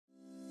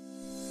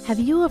Have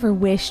you ever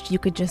wished you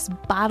could just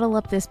bottle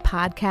up this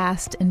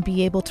podcast and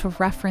be able to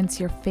reference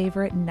your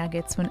favorite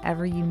nuggets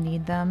whenever you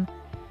need them?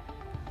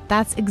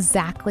 That's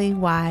exactly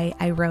why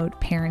I wrote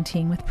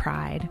Parenting with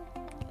Pride.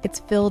 It's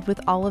filled with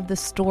all of the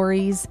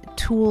stories,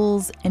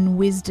 tools, and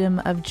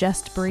wisdom of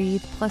Just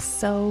Breathe, plus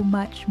so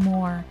much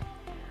more.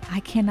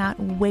 I cannot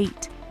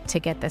wait to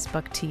get this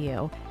book to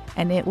you,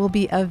 and it will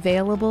be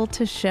available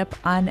to ship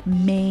on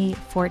May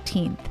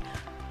 14th.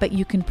 But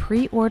you can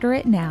pre-order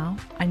it now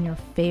on your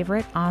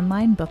favorite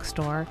online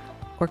bookstore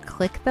or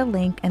click the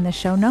link in the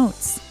show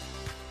notes.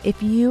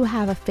 If you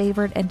have a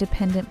favorite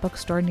independent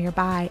bookstore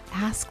nearby,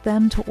 ask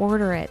them to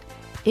order it.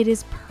 It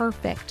is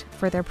perfect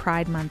for their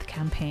Pride Month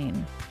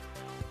campaign.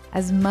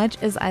 As much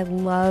as I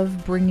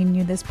love bringing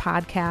you this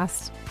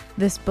podcast,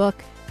 this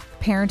book,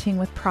 Parenting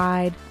with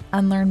Pride,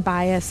 Unlearn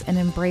Bias and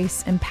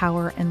Embrace,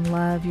 Empower, and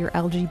Love Your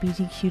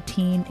LGBTQ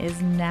Teen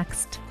is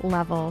next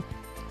level.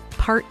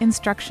 Part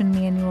instruction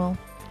manual,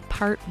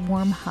 part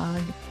warm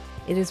hug.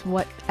 It is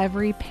what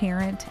every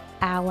parent,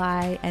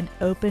 ally, and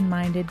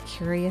open-minded,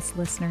 curious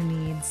listener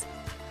needs.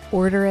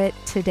 Order it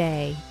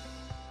today.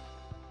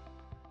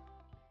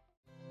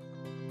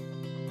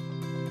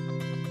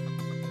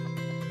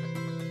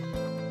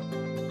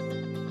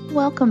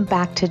 Welcome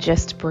back to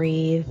Just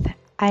Breathe.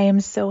 I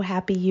am so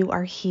happy you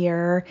are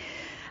here.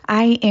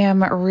 I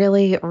am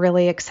really,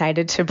 really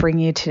excited to bring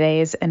you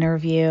today's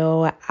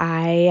interview.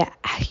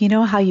 You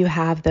know how you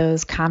have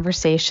those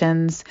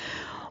conversations,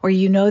 or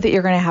you know that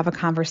you're going to have a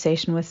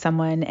conversation with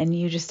someone and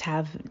you just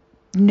have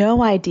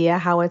no idea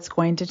how it's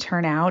going to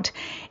turn out.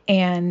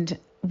 And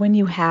when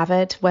you have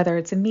it, whether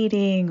it's a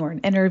meeting or an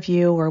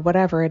interview or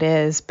whatever it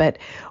is, but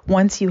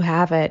once you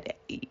have it,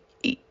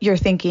 you're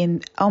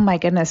thinking, oh my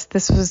goodness,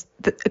 this was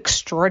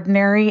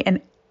extraordinary and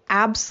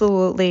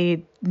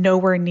absolutely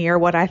nowhere near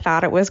what I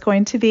thought it was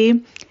going to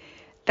be.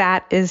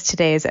 That is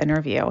today's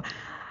interview.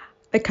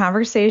 The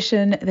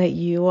conversation that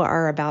you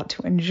are about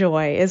to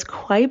enjoy is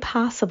quite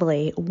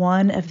possibly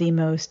one of the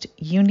most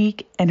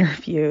unique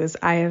interviews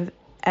I have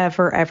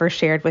ever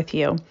shared with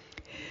you.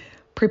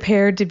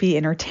 Prepared to be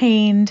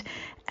entertained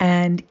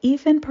and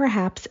even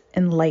perhaps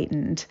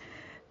enlightened.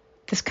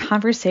 This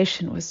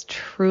conversation was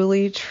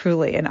truly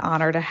an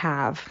honor to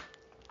have.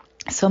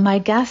 So my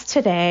guest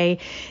today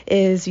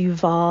is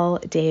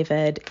Yuval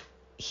David.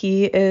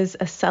 He is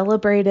a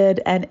celebrated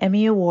and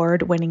Emmy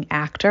Award-winning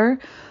actor,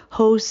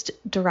 host,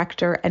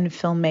 director, and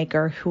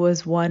filmmaker who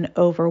has won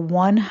over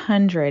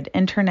 100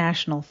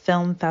 international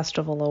film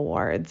festival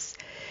awards.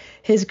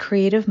 His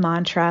creative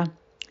mantra,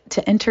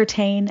 to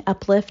entertain,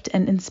 uplift,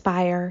 and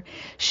inspire,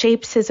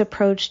 shapes his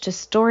approach to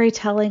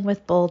storytelling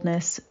with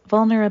boldness,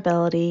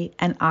 vulnerability,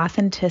 and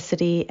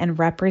authenticity in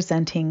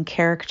representing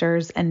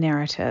characters and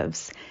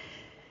narratives.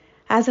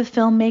 As a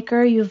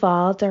filmmaker,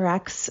 Yuval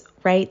directs,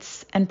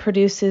 writes, and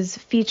produces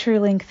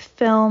feature-length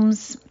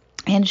films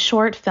and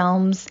short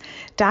films,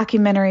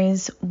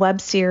 documentaries, web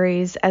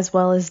series, as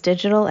well as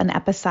digital and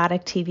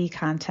episodic TV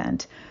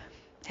content.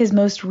 His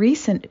most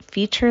recent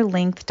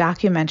feature-length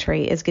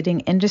documentary is getting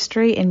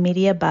industry and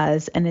media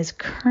buzz and is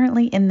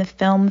currently in the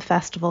film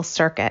festival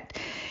circuit.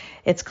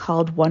 It's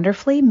called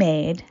Wonderfully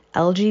Made,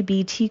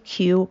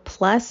 LGBTQ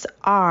plus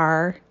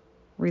R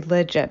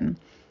Religion.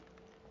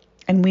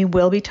 And we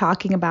will be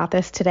talking about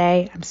this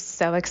today. I'm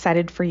so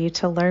excited for you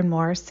to learn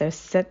more, so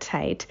sit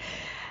tight.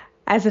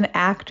 As an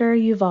actor,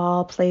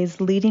 Yuval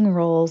plays leading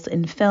roles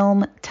in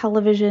film,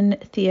 television,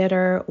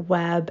 theater,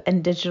 web,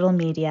 and digital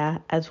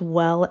media, as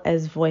well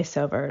as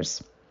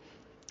voiceovers.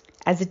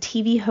 As a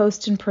TV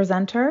host and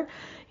presenter,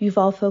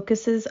 Yuval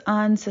focuses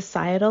on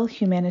societal,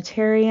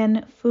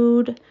 humanitarian,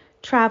 food,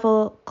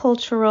 travel,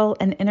 cultural,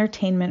 and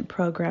entertainment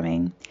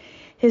programming.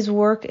 His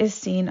work is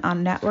seen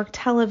on network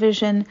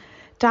television,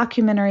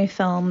 documentary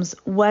films,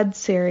 web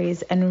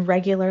series, and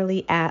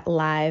regularly at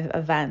live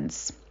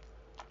events.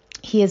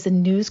 He is a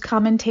news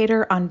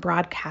commentator on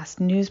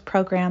broadcast news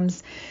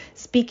programs,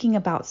 speaking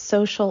about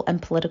social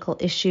and political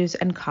issues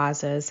and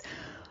causes,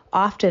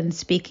 often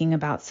speaking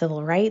about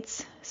civil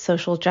rights,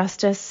 social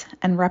justice,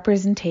 and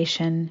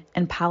representation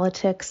in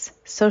politics,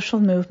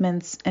 social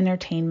movements,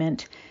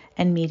 entertainment,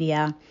 and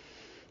media.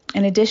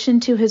 In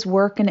addition to his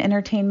work in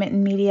entertainment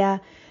and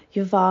media,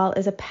 Yuval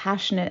is a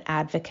passionate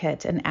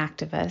advocate and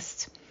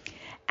activist.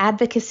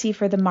 Advocacy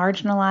for the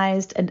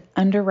marginalized and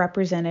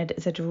underrepresented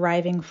is a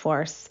driving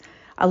force,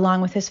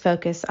 along with his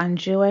focus on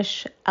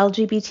Jewish,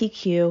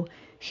 LGBTQ,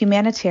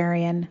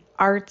 humanitarian,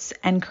 arts,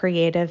 and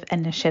creative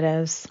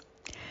initiatives.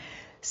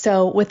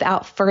 So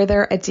without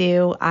further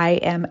ado, I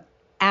am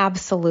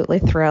absolutely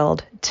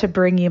thrilled to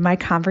bring you my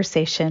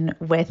conversation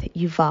with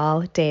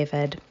Yuval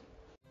David.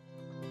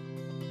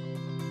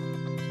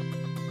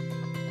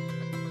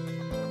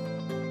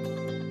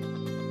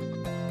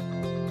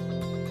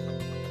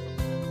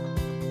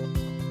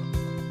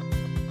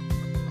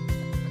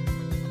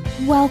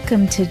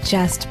 Welcome to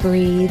Just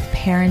Breathe,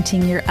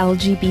 Parenting Your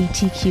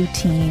LGBTQ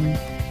Teen,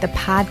 the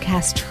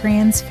podcast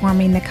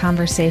transforming the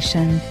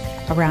conversation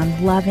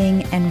around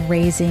loving and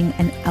raising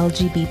an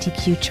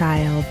LGBTQ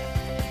child.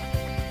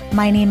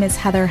 My name is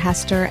Heather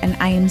Hester, and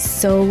I am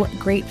so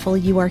grateful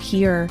you are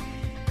here.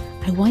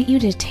 I want you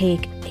to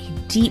take a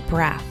deep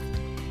breath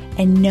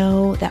and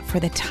know that for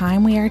the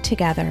time we are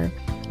together,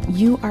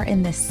 you are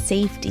in the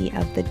safety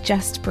of the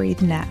Just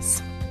Breathe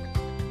nest.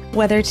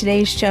 Whether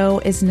today's show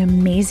is an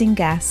amazing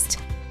guest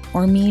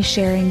or me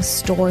sharing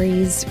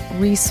stories,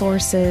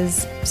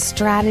 resources,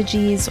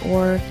 strategies,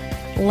 or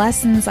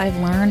lessons I've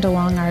learned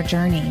along our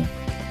journey,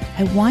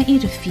 I want you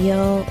to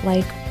feel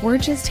like we're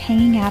just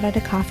hanging out at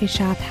a coffee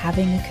shop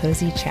having a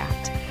cozy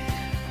chat.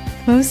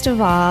 Most of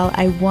all,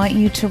 I want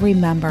you to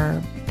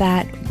remember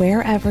that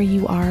wherever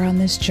you are on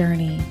this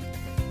journey,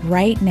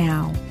 right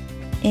now,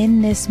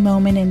 in this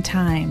moment in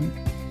time,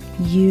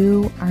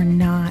 you are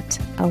not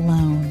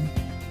alone.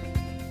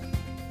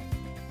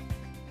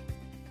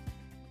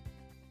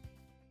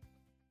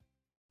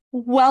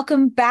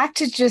 Welcome back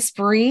to Just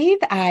Breathe.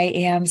 I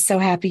am so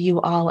happy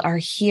you all are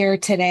here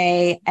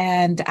today,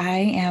 and I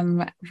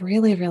am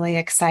really, really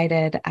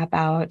excited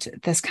about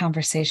this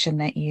conversation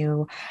that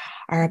you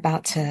are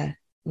about to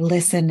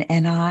listen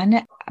in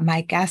on.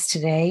 My guest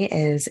today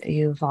is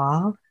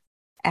Yuval,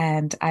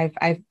 and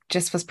I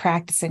just was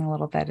practicing a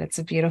little bit. It's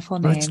a beautiful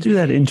name. Let's do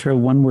that intro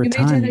one more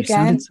time. You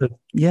sounded so,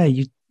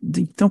 you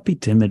don't be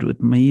timid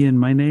with me and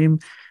my name.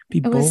 Be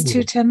bold. It was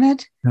too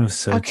timid? No,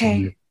 so okay.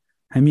 timid.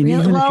 I mean,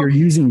 really? Even if you're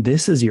using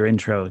this as your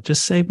intro,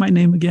 just say my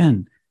name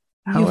again.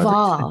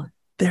 Yuval.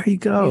 There you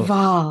go.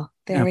 Yuval.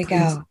 There we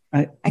go.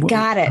 I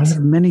got it. I have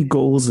many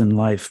goals in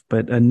life,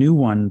 but a new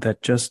one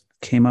that just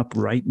came up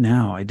right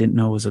now, I didn't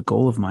know was a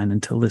goal of mine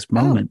until this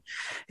moment,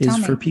 is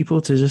for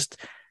people to just,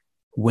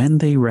 when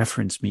they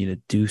reference me, to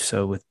do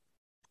so with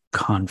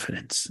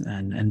confidence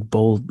and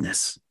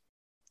boldness.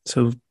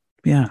 So,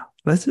 yeah.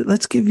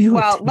 Let's give you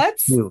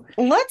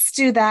let's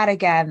do that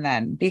again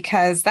then,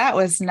 because that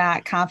was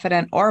not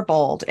confident or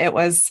bold. It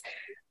was,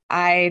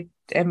 I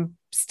am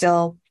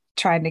still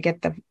trying to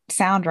get the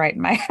sound right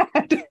in my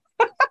head.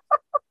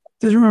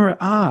 Just remember,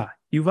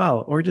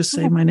 Yuval, or just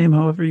say my name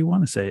however you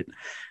want to say it.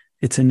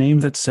 It's a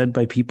name that's said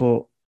by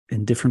people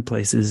in different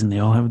places, and they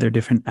all have their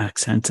different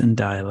accents and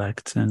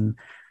dialects. And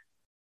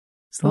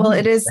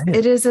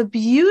it is a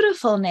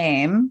beautiful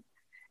name,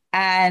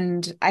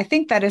 and I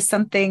think that is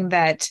something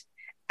that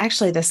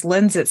actually this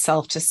lends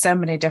itself to so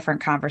many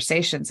different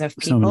conversations of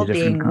people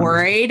being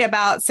worried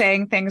about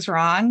saying things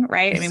wrong,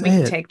 right? I mean, we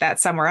can take that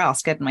somewhere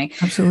else, couldn't we?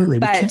 Absolutely.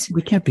 But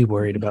we can't be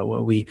worried about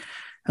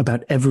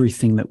about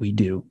everything that we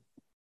do.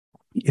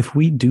 If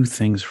we do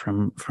things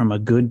from a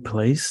good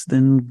place,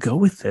 then go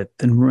with it,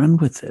 then run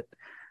with it.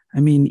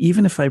 I mean,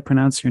 even if I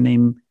pronounce your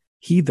name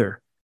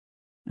Heather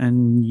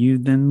and you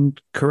then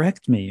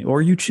correct me,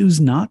 or you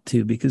choose not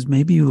to, because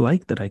maybe you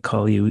like that I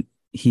call you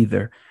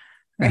Heather.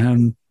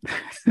 Right.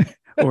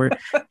 Or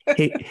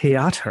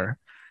hiat her,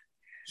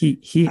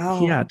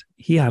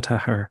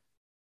 hiat her.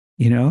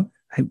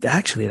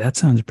 Actually, that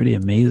sounds pretty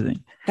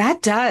amazing.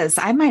 That does.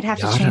 I might have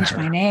to change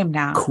my name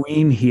now.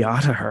 Queen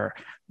hiata her,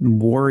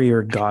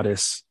 warrior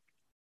goddess.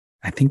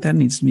 I think that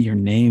needs to be your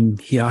name,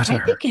 hiata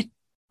her.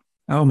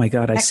 Oh my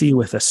God, I see you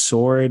with a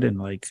sword and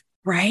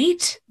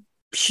right,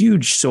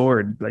 huge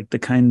sword, like the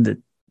kind that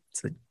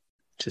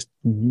just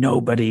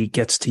nobody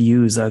gets to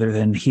use other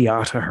than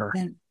hiata her.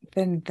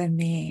 Than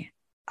me.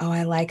 Oh,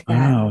 I like that.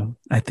 Wow.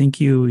 I think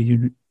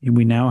we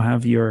now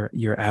have your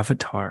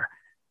avatar.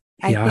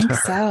 I think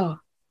so.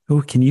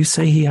 Oh, can you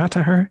say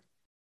hiata her?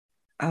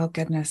 Oh,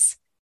 goodness.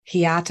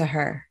 Hiata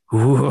her.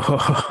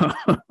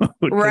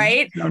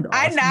 Right? Awesome?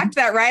 I knocked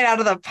that right out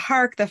of the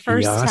park the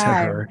first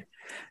time. Her.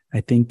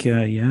 I think,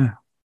 yeah.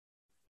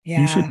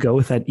 You should go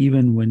with that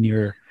even when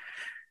you're,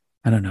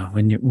 I don't know,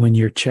 when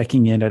you're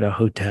checking in at a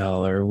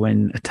hotel, or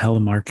when a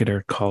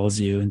telemarketer calls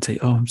you and say,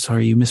 "Oh, I'm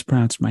sorry, you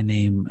mispronounced my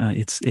name.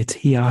 It's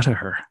hiata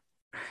her."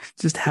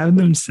 Just have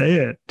them say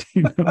it.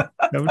 That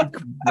would be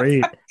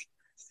great.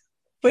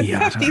 Wouldn't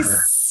that be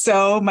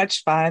so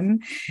much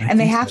fun? And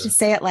they have to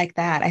say it like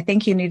that. I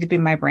think you need to be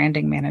my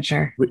branding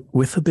manager.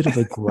 With a bit of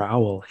a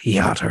growl,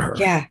 hiata her.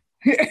 Yeah.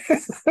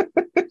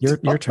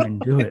 Your turn.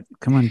 Do it.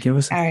 Come on, give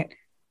us. All right.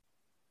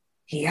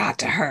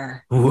 Hiata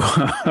her.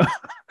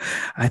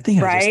 I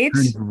think I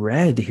just turned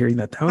red hearing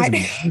that. That was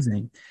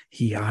amazing.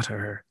 Hiata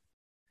her.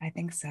 I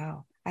think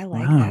so. I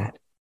like that.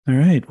 All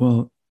right.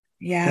 Well.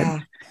 Yeah.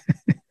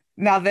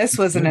 Now this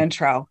was an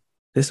intro.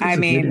 This was a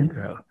good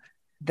intro.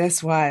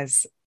 This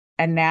was.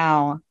 And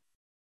now,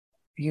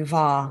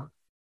 Yuval.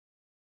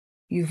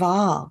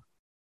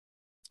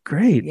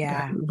 Great.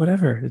 Yeah.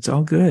 Whatever. It's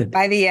all good.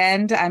 By the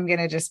end,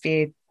 it's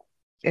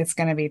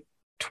going to be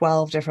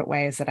 12 different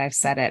ways that I've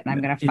said it. And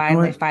I'm going to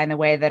finally find the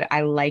way that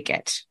I like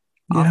it.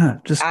 Yeah.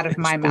 Just out of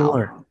my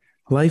mouth.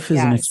 Life is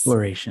an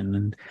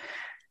exploration,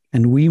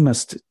 and we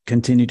must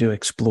continue to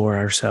explore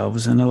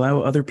ourselves and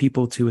allow other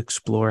people to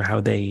explore how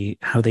they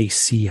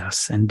see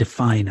us and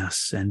define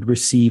us and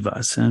receive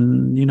us.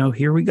 And,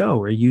 here we go.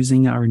 We're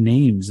using our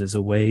names as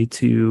a way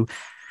to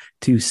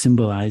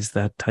symbolize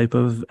that type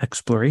of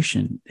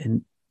exploration.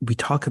 And we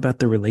talk about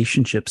the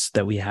relationships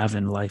that we have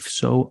in life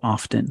so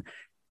often,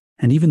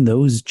 and even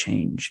those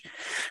change.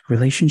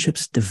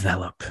 Relationships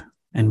develop.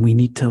 And we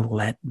need to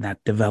let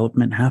that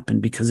development happen,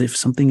 because if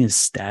something is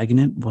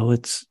stagnant, well,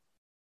 it's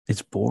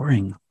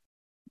boring.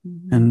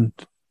 Mm-hmm. And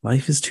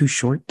life is too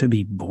short to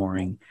be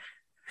boring.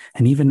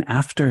 And even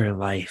after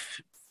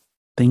life,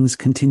 things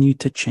continue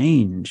to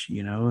change.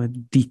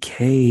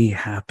 Decay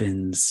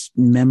happens,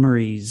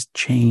 memories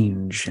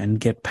change and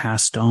get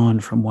passed on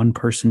from one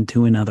person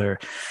to another,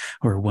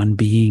 or one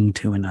being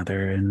to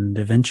another. And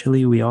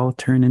eventually we all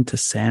turn into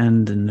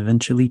sand, and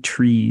eventually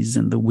trees,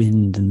 and the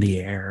wind and the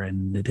air,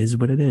 and it is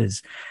what it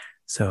is.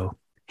 So,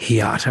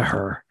 hiya to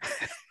her.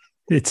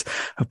 It's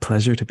a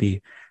pleasure to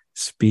be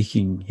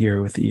speaking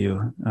here with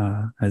you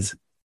as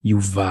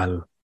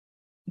Yuval.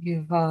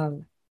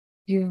 Yuval,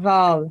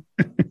 Yuval,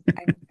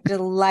 I'm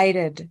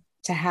delighted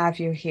to have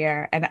you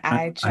here. And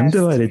I'm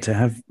delighted to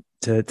have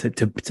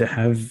to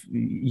have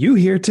you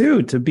here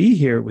too, to be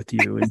here with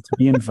you and to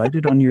be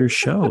invited on your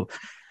show.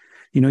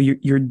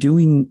 You're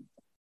doing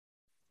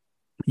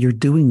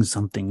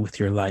something with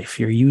your life.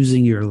 You're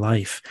using your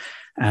life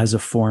as a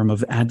form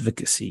of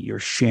advocacy. You're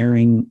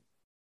sharing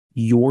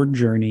your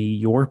journey,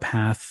 your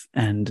path,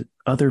 and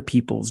other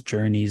people's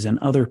journeys and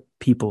other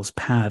people's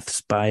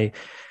paths by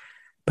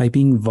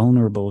being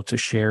vulnerable to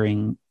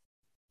sharing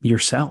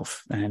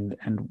yourself and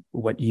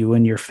what you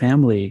and your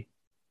family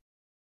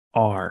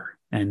are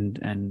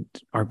and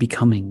are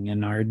becoming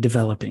and are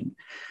developing.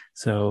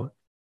 So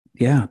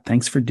yeah,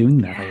 thanks for doing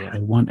that. Yeah, I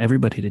want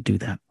everybody to do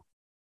that.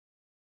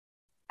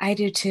 I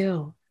do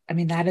too. I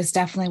mean, that is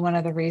definitely one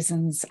of the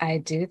reasons I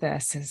do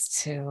this, is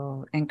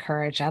to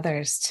encourage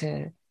others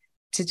to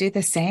do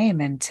the same,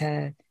 and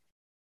to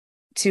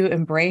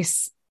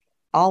embrace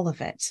all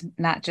of it,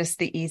 not just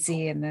the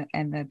easy and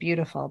the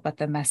beautiful, but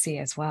the messy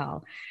as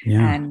well.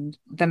 Yeah. And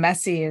the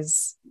messy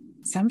is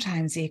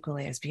sometimes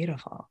equally as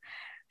beautiful.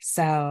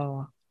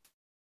 So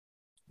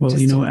Well,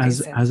 just as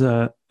embrace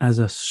it.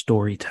 a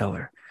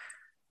storyteller,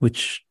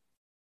 which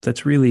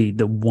that's really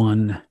the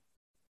one,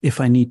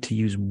 if I need to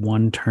use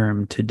one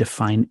term to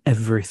define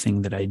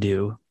everything that I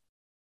do,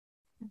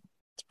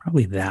 it's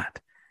probably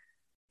that.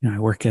 I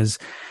work as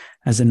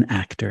an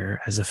actor,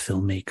 as a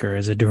filmmaker,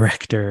 as a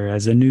director,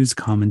 as a news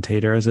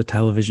commentator, as a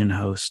television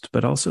host,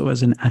 but also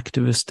as an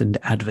activist and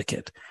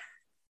advocate.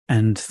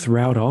 And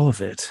throughout all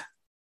of it,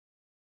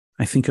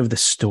 I think of the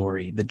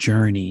story, the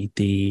journey,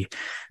 the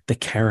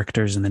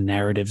characters and the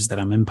narratives that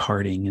I'm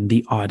imparting, and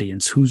the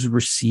audience who's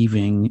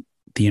receiving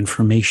the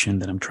information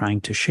that I'm trying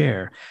to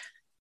share.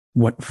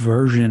 What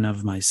version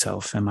of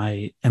myself am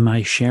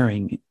I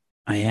sharing?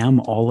 I am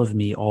all of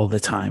me all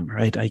the time,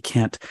 right? I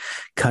can't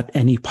cut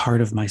any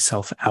part of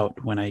myself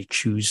out when I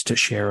choose to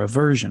share a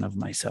version of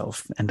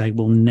myself. And I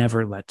will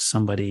never let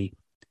somebody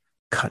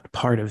cut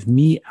part of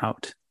me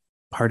out,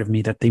 part of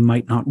me that they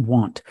might not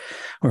want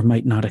or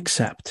might not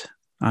accept.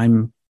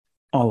 I'm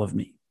all of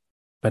me.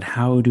 But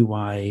how do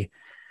I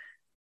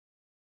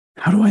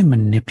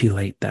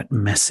manipulate that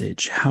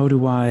message? How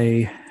do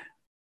I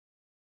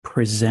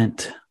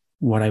present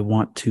what I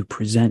want to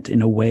present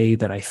in a way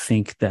that I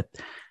think that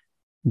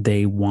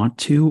they want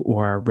to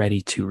or are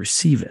ready to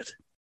receive it?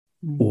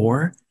 Mm-hmm.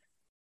 Or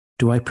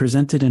do I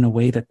present it in a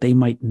way that they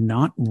might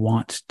not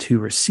want to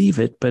receive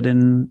it, but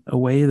in a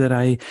way that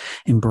I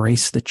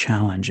embrace the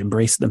challenge,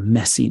 embrace the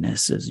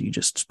messiness, as you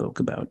just spoke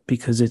about,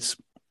 because it's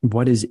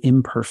what is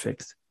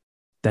imperfect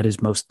that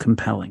is most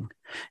compelling.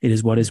 It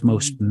is what is Mm-hmm.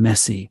 most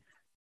messy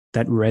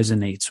that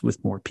resonates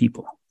with more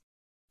people.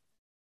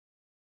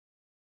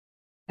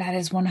 That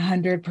is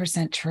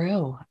 100%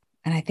 true.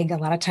 And I think a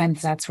lot of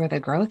times that's where the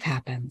growth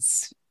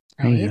happens,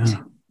 Oh, right?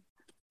 yeah.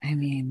 I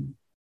mean,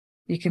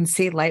 you can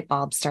see light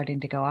bulbs starting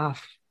to go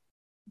off.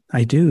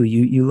 I do.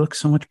 You look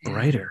so much Yeah.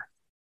 brighter.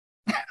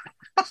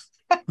 Look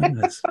at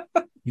this.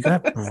 You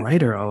got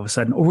brighter all of a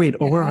sudden. Oh wait,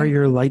 or are Yeah.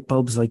 your light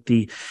bulbs like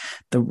the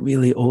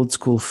really old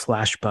school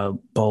flash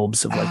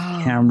bulbs of like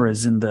Oh,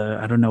 cameras in the,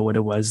 I don't know what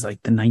it was,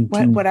 like the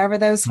whatever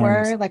those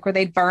 1910s? were, like where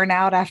they'd burn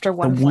out after The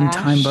one one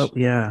time flash. bulb,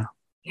 yeah.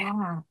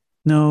 Yeah.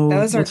 No,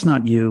 Those are, that's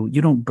not you.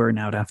 You don't burn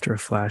out after a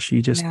flash.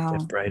 You just get no,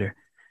 brighter.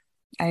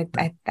 I, But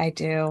I, I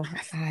do.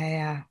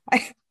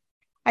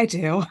 I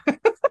do.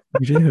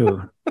 you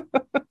do.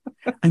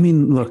 I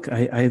mean, look,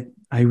 I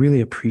really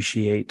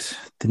appreciate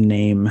the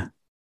name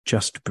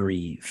Just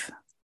Breathe,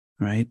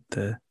 right?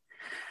 Thank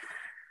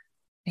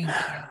you.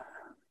 The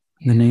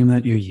Yeah. name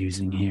that you're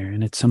using here.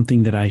 And it's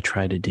something that I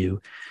try to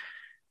do,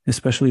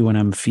 especially when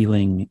I'm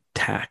feeling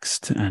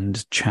taxed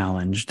and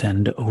challenged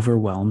and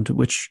overwhelmed,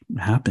 which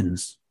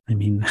happens. I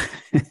mean,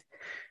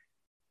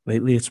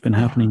 lately it's been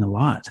happening Oh, a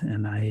lot,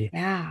 and I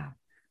yeah.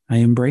 I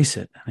embrace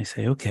it. And I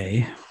say,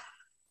 okay,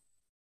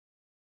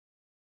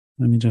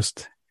 let me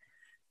just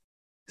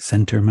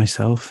center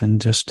myself and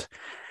just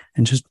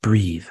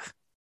breathe.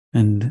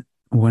 And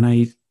when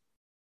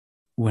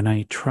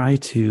I try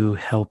to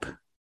help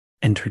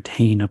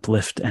entertain,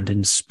 uplift, and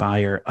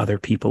inspire other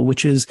people,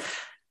 which is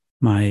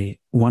my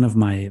one of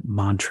my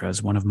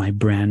mantras, one of my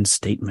brand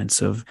statements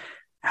of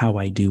how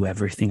I do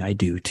everything I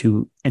do,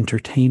 to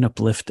entertain,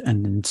 uplift,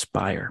 and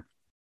inspire.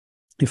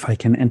 If I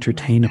can Love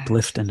entertain, that.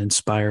 uplift, and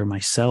inspire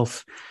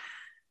myself,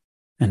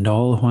 and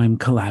all who I'm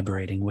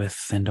collaborating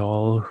with and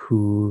all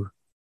who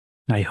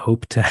I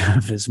hope to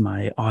have as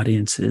my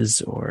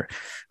audiences or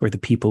the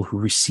people who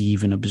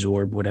receive and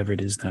absorb whatever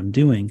it is that I'm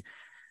doing.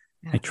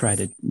 I try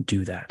to Yes.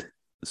 do that.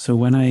 So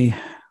when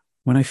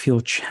I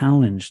feel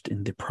challenged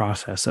in the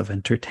process of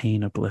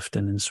entertain, uplift,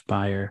 and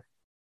inspire,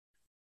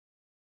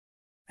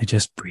 I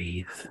just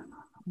breathe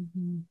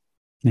Mhm.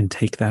 and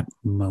take that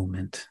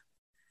moment.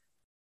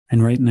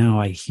 And right now,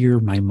 I hear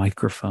my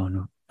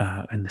microphone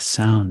and the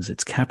sounds.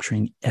 It's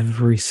capturing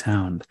every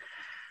sound.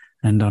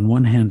 And on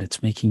one hand,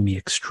 it's making me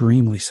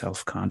extremely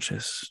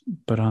self-conscious.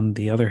 But on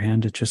the other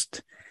hand, it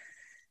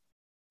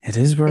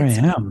is where I It's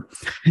am.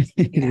 It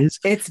Yeah, is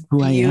it's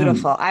who I am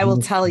beautiful. I in will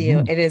this tell you,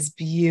 moment. it is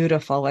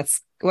beautiful.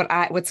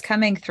 What's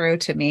coming through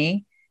to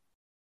me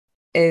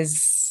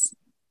is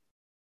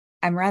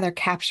I'm rather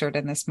captured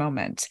in this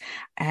moment,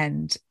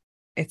 and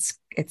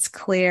it's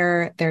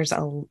clear there's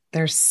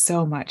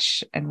so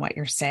much in what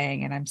you're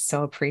saying, and I'm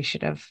so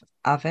appreciative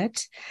of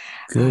it.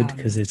 Good,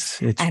 because Um,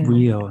 it's and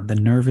real. The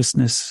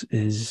nervousness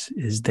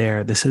is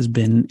there. This has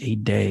been a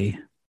day.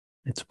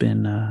 It's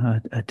been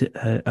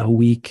a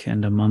week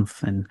and a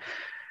month, and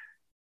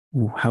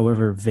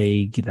however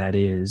vague that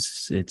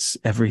is, it's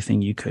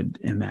everything you could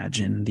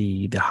imagine.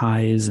 The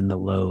highs and the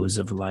lows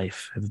of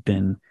life have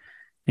been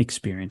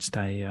experienced.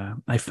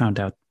 I found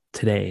out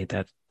today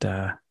that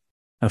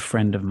a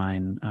friend of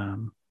mine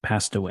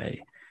passed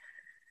away,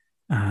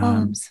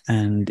 oh,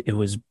 and it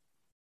was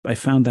I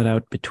found that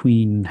out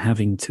between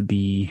having to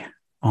be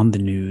on the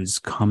news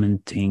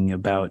commenting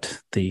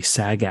about the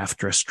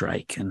SAG-AFTRA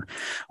strike and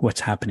what's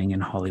happening in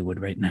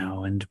Hollywood right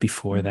now. And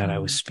before that, I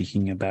was mhm.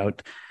 speaking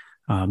about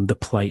the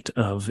plight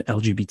of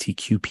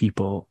LGBTQ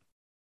people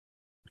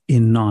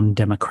in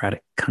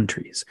non-democratic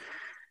countries.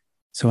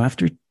 So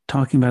after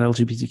talking about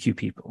LGBTQ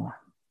people,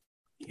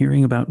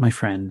 hearing about my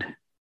friend,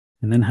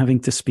 and then having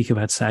to speak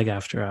about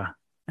SAG-AFTRA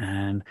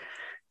and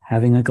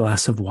having a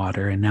glass of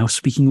water, and now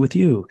speaking with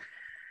you,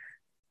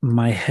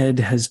 my head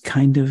has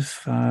kind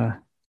of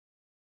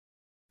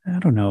I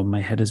don't know.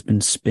 My head has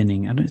been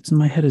spinning.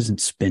 My head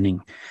isn't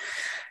spinning.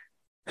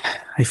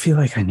 I feel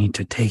like I need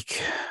to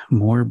take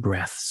more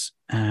breaths,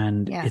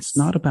 and Yes, it's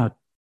not about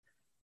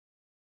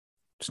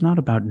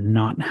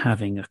not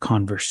having a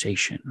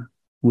conversation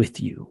with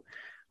you,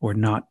 or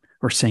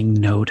saying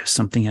no to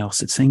something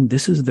else. It's saying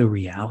this is the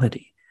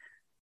reality.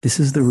 This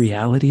is the yes,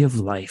 reality of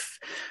life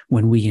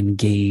when we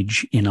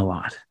engage in a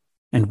lot,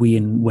 and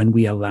when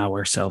we allow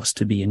ourselves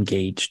to be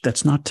engaged.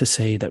 That's not to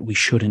say that we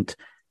shouldn't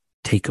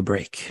take a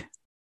break,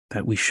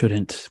 that we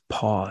shouldn't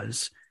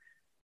pause.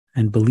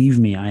 And believe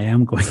me, I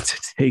am going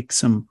to take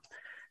some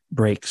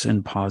breaks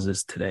and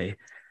pauses today.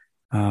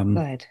 Um,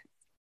 good,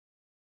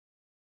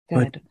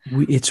 but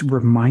good. it's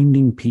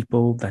reminding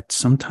people that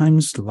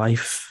sometimes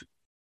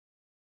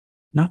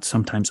not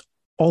sometimes,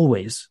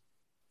 always,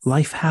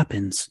 life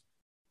happens.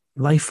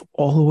 Life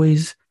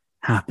always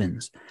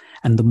happens.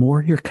 And the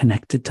more you're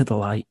connected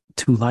to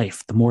to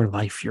life, the more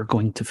life you're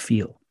going to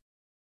feel.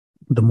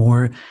 The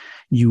more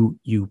you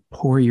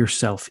pour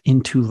yourself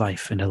into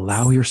life and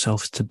allow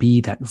yourself to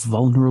be that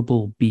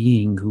vulnerable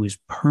being who is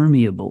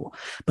permeable,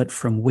 but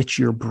from which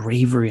your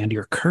bravery and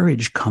your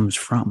courage comes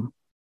from,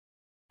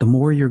 the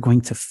more you're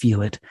going to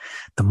feel it,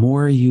 the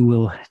more you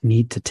will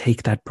need to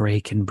take that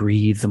break and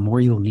breathe, the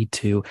more you'll need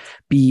to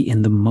be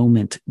in the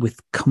moment with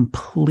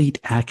complete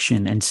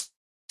action and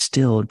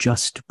still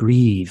just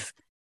breathe.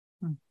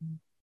 Mhm.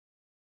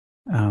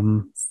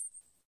 Um,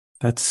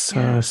 that's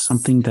Yes,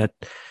 something that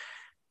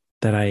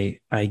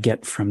I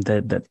get from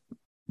the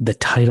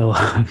title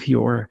of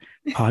your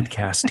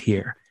podcast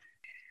here.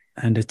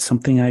 And it's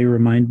something I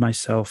remind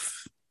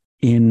myself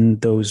in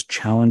those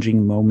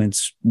challenging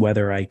moments,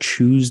 whether I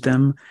choose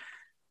them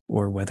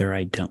or whether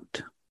I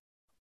don't.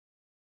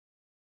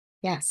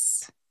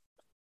 yes,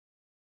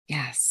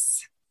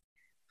 yes.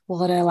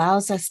 Well, it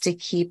allows us to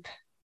keep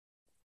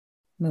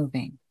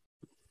moving.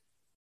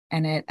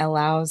 And it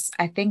allows,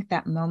 I think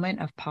that moment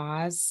of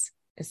pause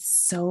is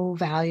so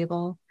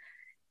valuable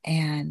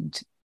and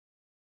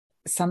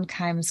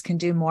sometimes can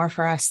do more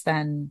for us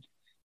than,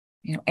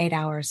 8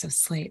 hours of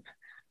sleep.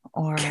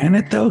 Can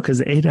it Or, though?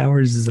 Because 8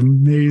 hours is I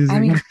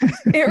amazing. mean,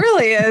 it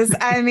really is.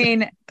 I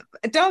mean,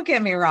 don't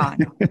get me wrong,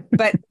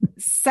 but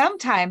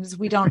sometimes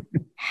we don't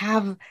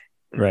have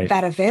Right.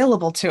 that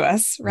available to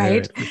us, Right, right?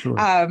 right, for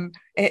sure.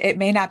 It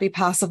may not be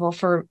possible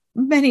for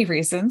many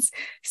reasons.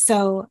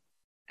 So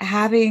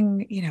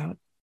having,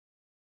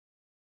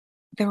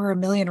 there were a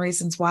million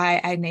reasons why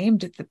I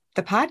named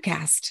the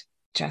podcast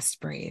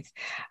Just Breathe,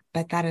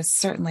 but that is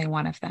certainly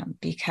one of them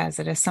because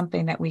it is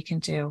something that we can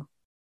do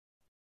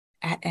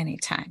at any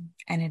time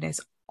and it is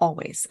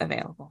always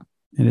available,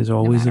 It is no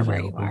always matter where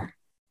you available are.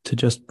 to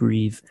just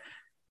breathe.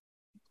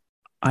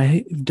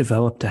 I've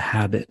developed a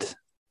habit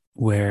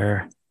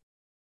where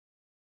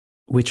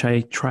which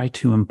I try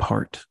to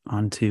impart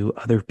onto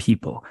other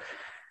people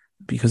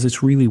because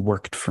it's really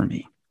worked for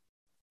me.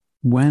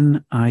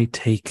 When I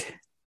take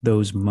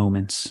those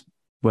moments,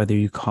 whether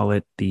you call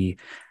it the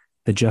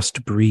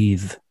just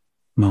breathe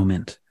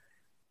moment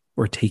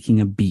or taking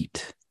a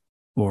beat,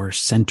 or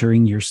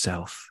centering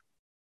yourself,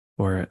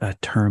 or a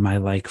term I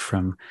like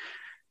from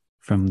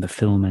the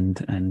film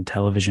and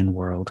television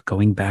world,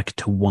 going back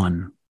to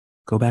one.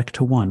 Go back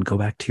to one. Go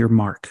back to your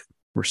mark.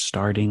 We're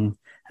starting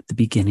at the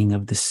beginning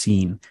of the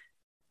scene.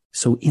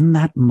 So in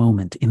that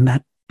moment, in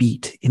that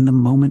beat, in the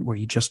moment where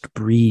you just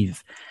breathe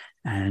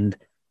and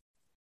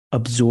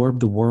absorb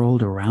the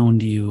world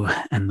around you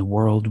and the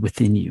world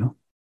within you,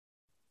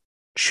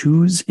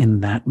 choose in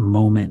that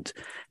moment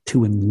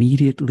to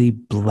immediately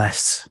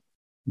bless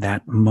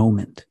that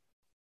moment,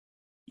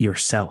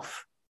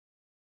 yourself,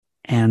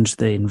 and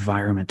the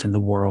environment and the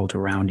world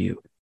around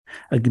you.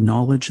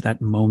 Acknowledge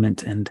that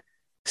moment and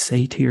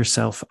say to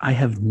yourself, I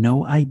have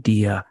no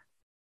idea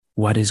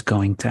what is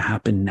going to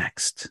happen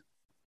next.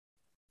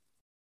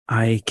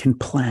 I can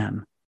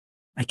plan.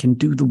 I can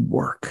do the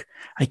work.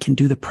 I can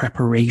do the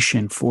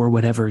preparation for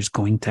whatever is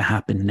going to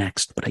happen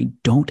next, but I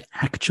don't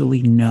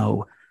actually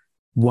know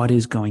what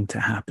is going to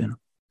happen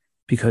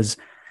because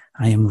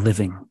I am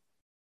living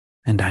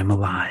and I'm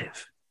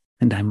alive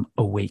and I'm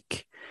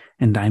awake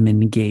and I'm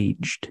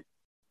engaged.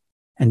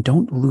 And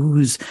don't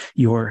lose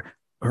your,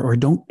 or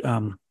don't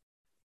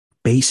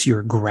base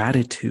your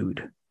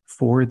gratitude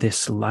for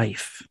this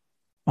life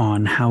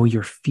on how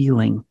you're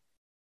feeling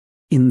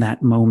in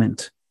that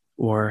moment,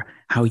 or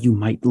how you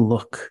might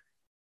look,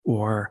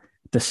 or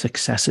the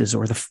successes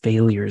or the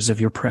failures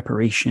of your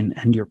preparation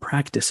and your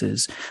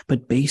practices,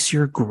 but base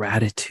your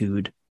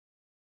gratitude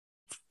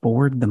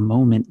for the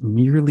moment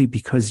merely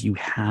because you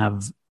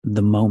have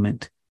the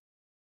moment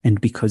and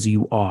because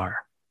you are.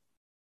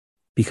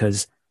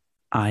 Because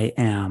I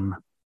am.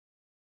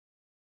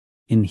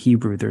 In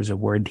Hebrew, there's a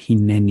word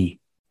hineni,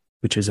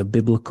 which is a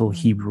biblical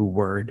Hebrew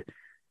word,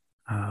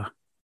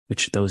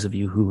 which those of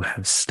you who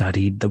have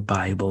studied the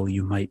Bible,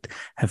 you might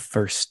have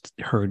first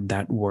heard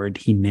that word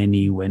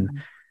hineni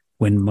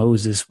when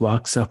Moses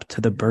walks up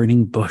to the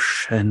burning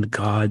bush and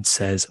God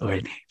says, or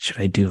should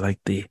I do like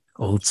the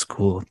old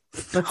school?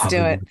 Let's do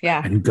it.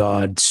 Yeah. And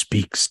God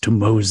speaks to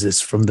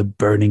Moses from the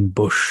burning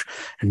bush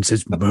and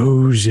says,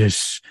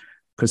 Moses,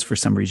 because for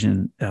some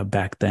reason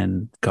back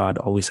then, God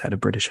always had a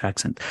British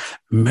accent.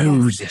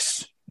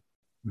 Moses,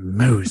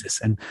 Moses.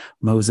 And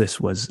Moses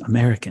was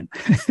American.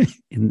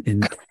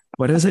 in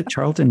what is it?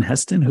 Charlton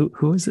Heston?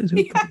 Who is it?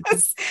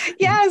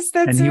 Yes,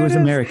 that's and he was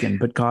American,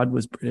 but God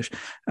was British.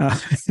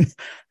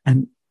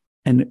 And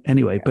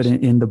anyway, but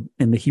in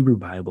the Hebrew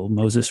Bible,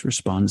 Moses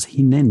responds,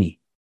 Hineni,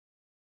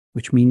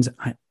 which means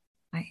I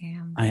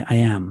am. I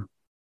am.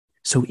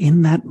 So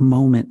in that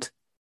moment,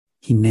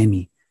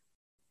 Hineni,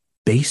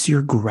 base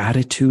your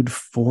gratitude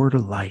for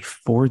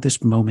life, for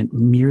this moment,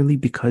 merely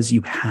because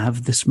you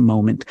have this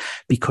moment,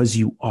 because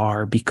you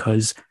are,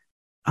 because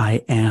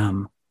I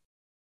am.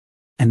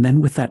 And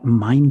then with that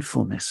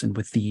mindfulness and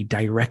with the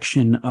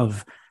direction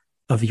of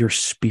your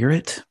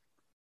spirit,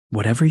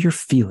 whatever you're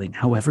feeling,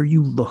 however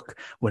you look,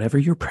 whatever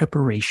your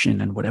preparation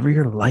and whatever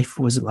your life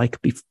was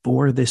like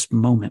before this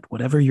moment,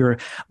 whatever your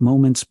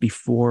moments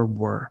before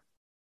were,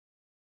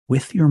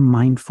 with your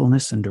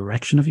mindfulness and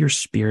direction of your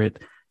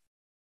spirit,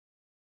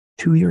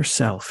 to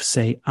yourself,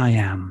 say, I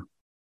am.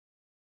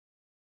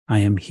 I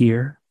am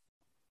here.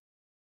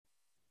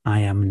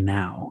 I am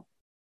now.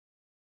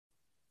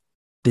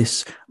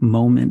 This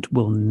moment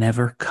will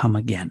never come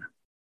again.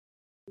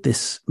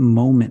 This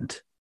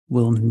moment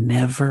will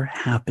never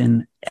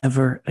happen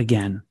ever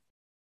again.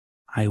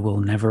 I will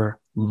never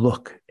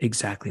look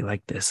exactly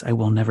like this. I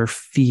will never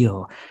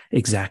feel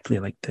exactly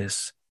like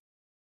this.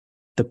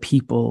 The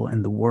people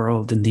and the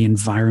world and the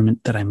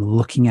environment that I'm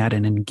looking at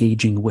and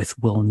engaging with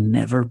will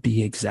never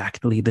be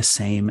exactly the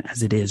same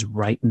as it is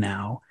right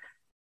now.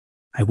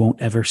 I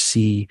won't ever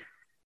see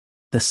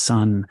the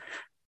sunlight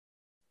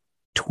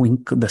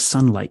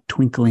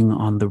twinkling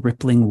on the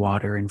rippling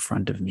water in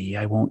front of me.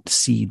 I won't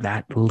see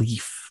that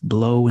leaf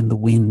blow in the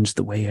wind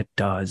the way it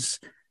does.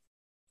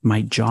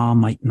 My jaw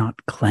might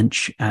not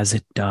clench as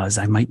it does.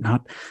 I might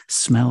not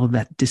smell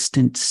that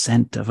distant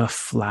scent of a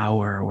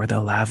flower or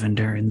the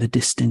lavender in the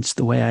distance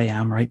the way I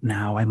am right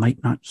now. I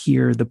might not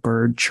hear the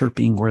bird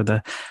chirping or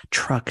the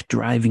truck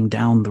driving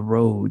down the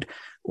road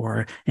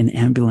or an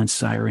ambulance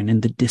siren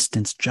in the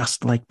distance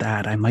just like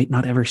that. I might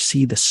not ever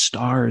see the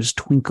stars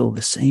twinkle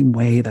the same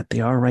way that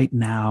they are right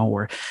now,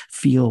 or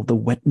feel the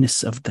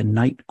wetness of the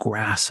night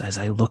grass as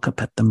I look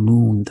up at the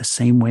moon the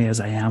same way as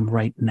I am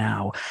right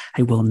now.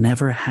 I will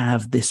never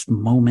have this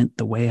moment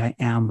the way I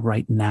am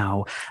right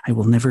now. I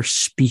will never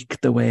speak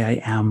the way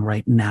I am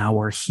right now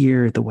or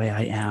hear the way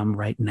I am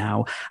right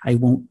now. I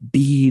won't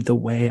be the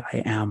way I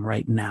am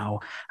right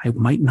now. I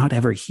might not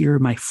ever hear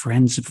my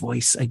friend's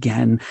voice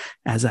again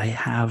as I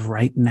have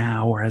right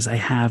now or as I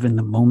have in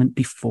the moment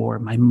before.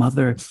 My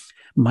mother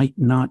might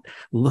not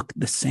look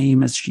the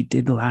same as she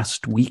did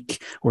last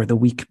week or the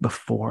week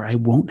before. I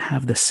won't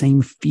have the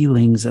same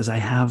feelings as I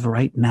have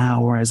right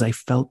now or as I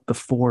felt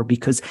before,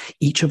 because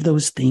each of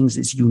those things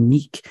is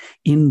unique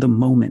in the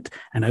moment.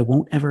 And I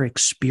won't ever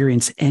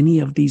experience any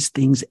of these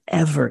things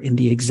ever in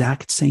the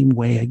exact same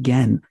way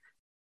again.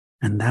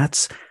 And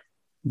that's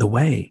the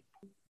way.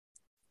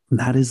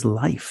 That is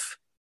life.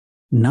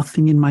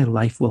 Nothing in my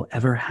life will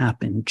ever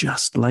happen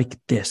just like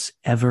this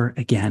ever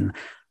again.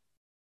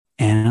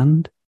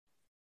 And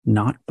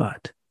not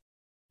but.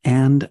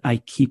 And I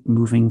keep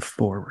moving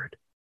forward.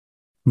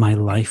 My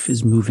life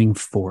is moving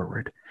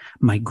forward.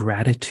 My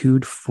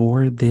gratitude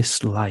for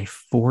this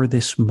life, for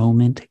this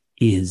moment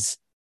is.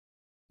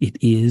 It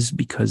is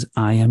because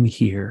I am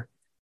here,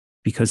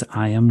 because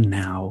I am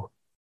now,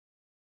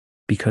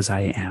 because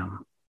I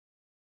am.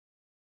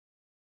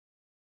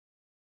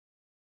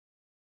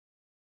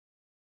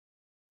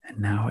 And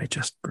now I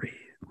just breathe.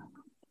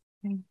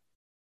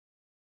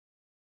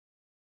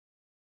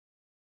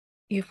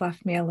 You've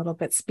left me a little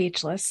bit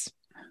speechless,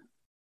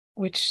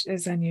 which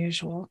is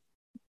unusual.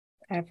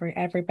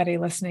 Everybody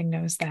listening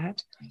knows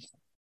that.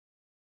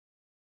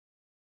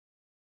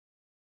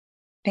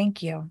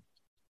 Thank you.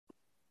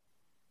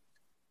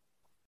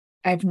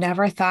 I've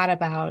never thought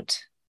about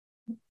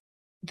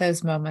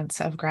those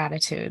moments of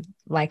gratitude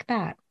like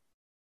that.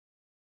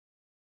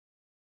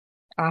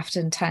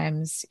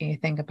 Oftentimes you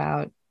think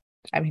about,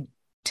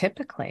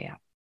 typically,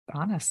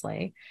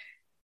 honestly,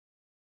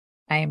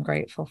 I am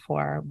grateful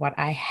for what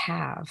I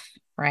have,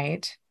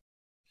 right?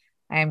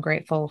 I am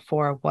grateful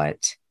for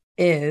what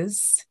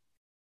is.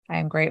 I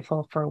am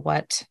grateful for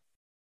what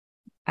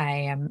I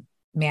am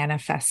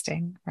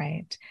manifesting,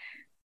 right?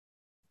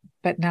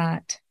 But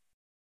not,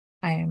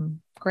 I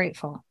am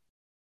grateful.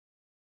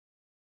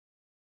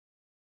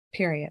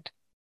 Period.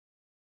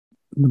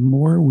 The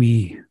more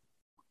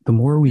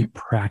we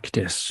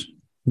practice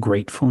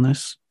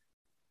gratefulness,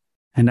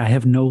 and I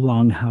have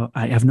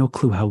no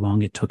clue how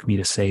long it took me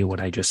to say what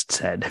I just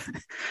said.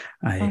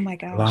 Oh I my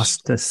gosh.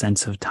 lost a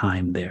sense of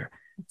time there.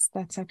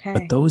 That's okay.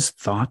 But those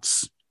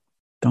thoughts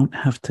don't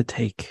have to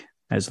take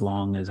as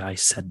long as I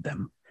said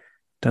them.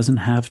 It doesn't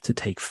have to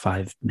take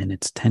 5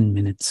 minutes, 10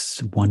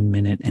 minutes, 1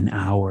 minute, an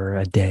hour,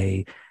 a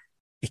day.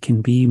 It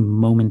can be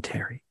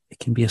momentary. It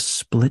can be a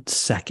split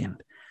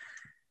second.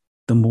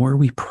 The more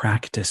we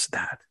practice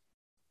that,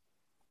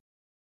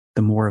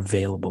 the more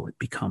available it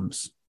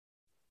becomes.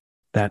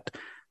 That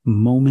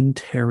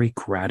momentary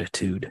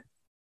gratitude,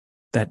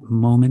 that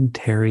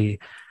momentary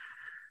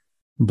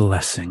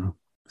blessing,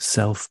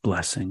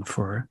 self-blessing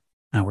for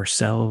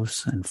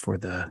ourselves and for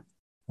the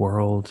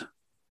world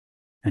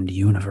and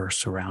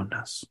universe around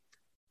us.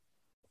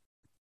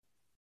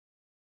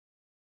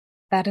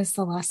 That is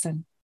the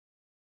lesson.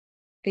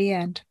 The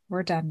end.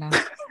 We're done now.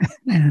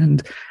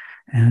 and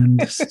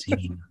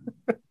scene.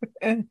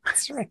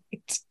 That's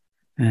right.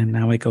 And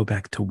now I go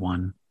back to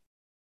 1.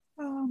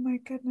 Oh my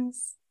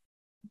goodness.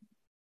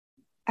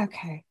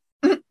 Okay.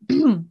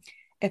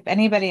 If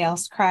anybody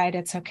else cried,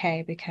 it's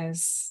okay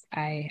because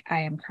I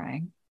am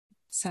crying.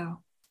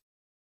 So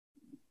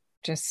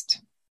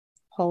just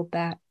hold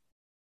that.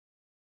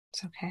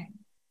 It's okay.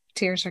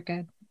 Tears are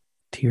good.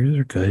 Tears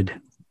are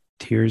good.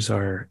 Tears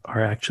are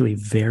actually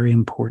very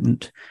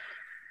important.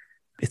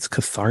 It's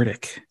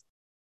cathartic.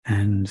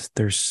 And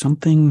there's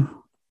something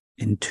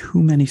in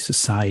too many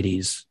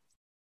societies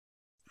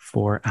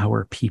for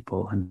our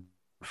people, and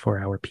for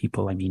our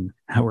people, I mean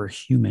our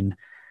human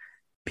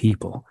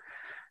people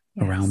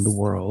around the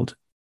world,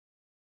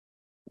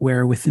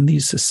 where within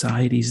these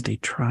societies, they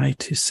try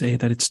to say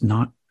that it's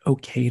not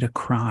okay to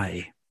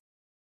cry.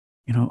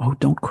 Oh,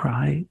 don't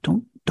cry.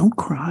 Don't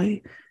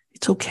cry.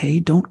 It's okay.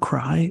 Don't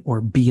cry.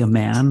 Or be a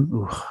man.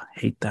 Ooh,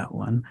 hate that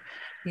one.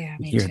 Yeah,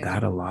 we me hear too.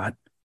 that a lot.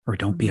 Or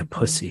don't be a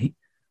pussy,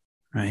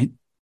 right?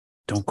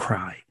 Don't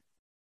cry.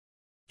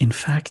 In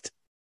fact,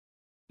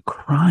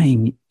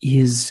 crying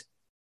is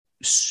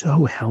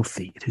so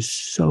healthy. It is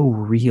so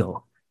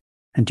real.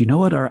 And do you know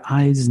what? Our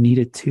eyes need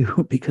it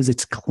too, because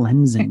it's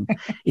cleansing.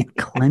 It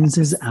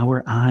cleanses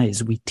our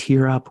eyes. We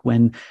tear up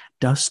when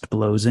dust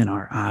blows in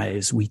our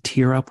eyes. We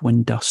tear up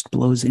when dust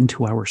blows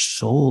into our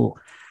soul.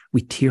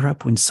 We tear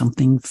up when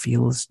something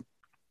feels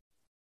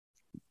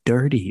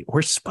dirty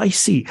or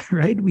spicy,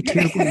 right? We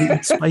tear up when we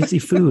eat spicy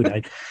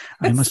food.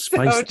 I'm a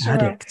spice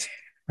addict,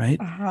 right?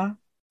 Uh-huh.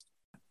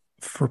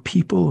 For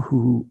people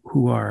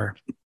who are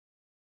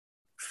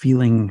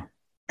feeling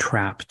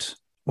trapped,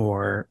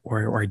 or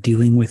are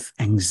dealing with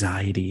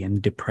anxiety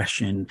and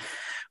depression,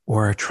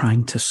 or are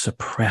trying to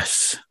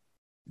suppress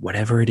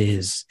whatever it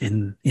is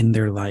in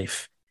their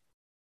life,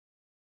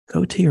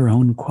 go to your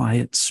own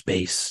quiet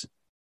space,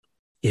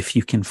 if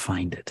you can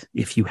find it,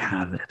 if you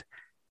have it,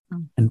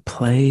 and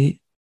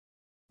play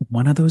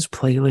one of those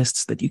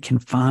playlists that you can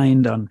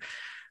find on,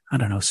 I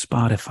don't know,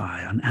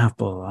 Spotify, on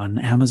Apple, on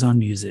Amazon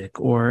Music,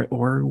 or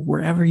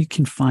wherever you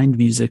can find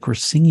music, or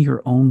sing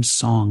your own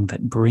song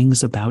that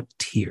brings about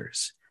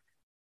tears.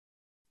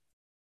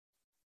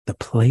 The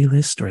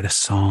playlist or the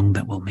song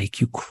that will make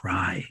you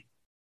cry.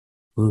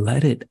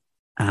 Let it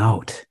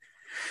out.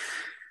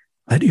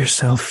 Let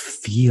yourself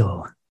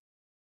feel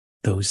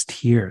those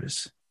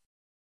tears.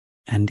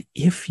 And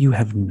if you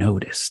have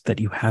noticed that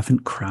you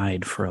haven't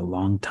cried for a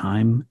long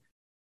time,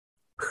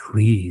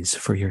 please,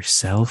 for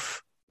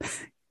yourself,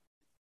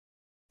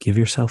 give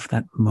yourself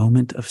that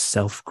moment of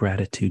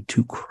self-gratitude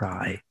to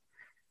cry.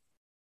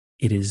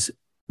 It is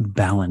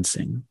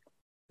balancing,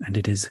 and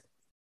it is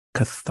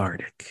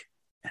cathartic,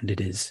 and it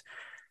is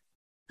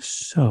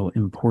so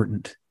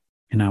important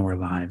in our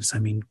lives. I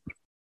mean,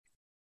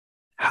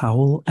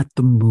 howl at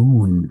the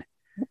moon.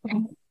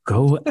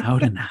 Go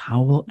out and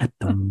howl at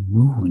the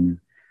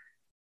moon.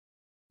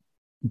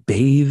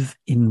 Bathe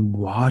in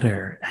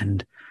water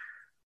and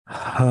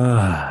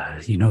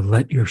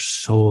let your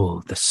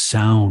soul, the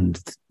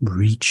sound,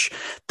 reach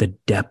the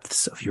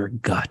depths of your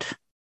gut.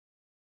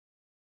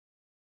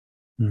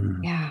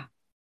 Yeah.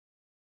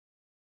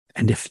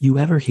 And if you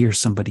ever hear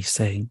somebody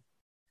say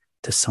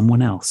to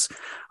someone else,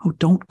 "Oh,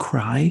 don't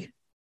cry,"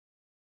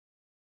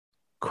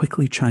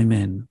 quickly chime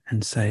in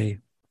and say,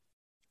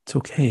 "It's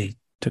okay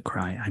to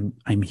cry.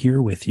 I'm here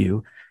with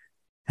you.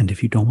 And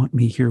if you don't want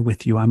me here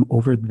with you, I'm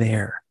over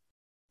there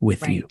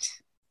with you."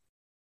 Right.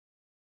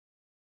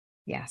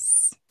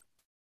 Yes.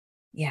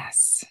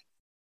 Yes.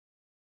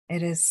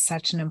 It is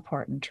such an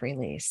important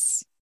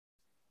release.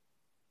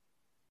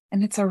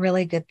 And it's a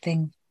really good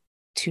thing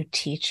to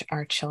teach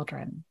our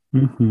children.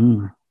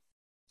 Mm-hmm.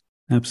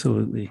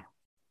 Absolutely.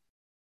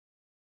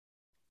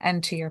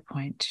 And to your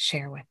point, to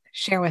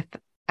share with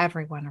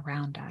everyone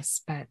around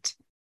us. But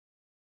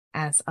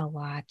as a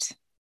lot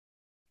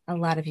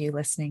of you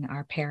listening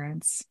are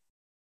parents,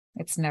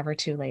 it's never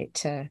too late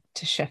to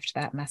shift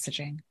that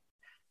messaging.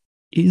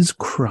 Is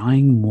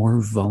crying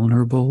more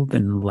vulnerable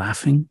than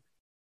laughing?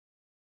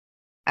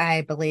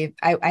 I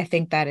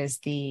think that is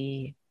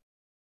the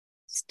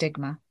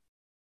stigma.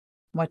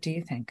 What do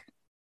you think?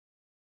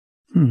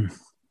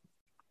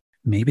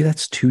 Maybe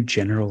that's too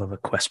general of a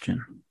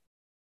question.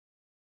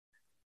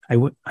 I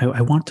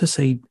want to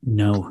say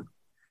no,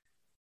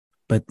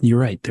 but you're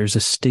right. There's a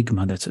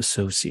stigma that's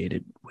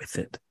associated with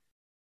it.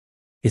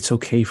 It's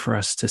okay for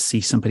us to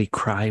see somebody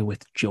cry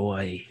with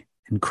joy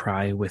and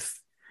cry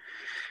with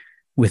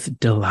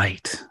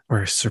delight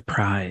or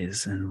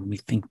surprise, and we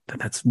think that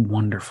that's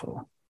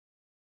wonderful.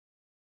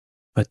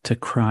 But to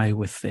cry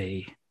with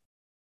a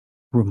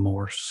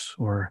remorse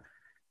or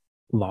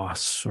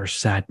loss or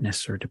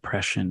sadness or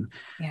depression,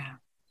 Yeah.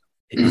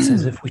 it's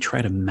as if we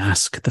try to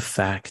mask the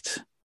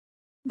fact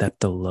that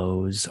the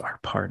lows are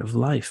part of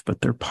life, but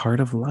they're part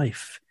of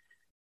life.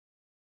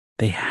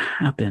 They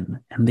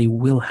happen and they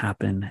will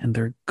happen and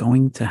they're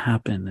going to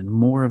happen, and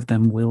more of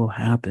them will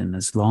happen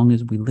as long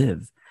as we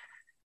live.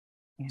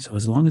 Yeah. So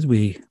as long as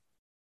we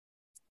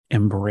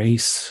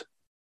embrace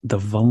the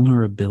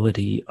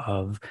vulnerability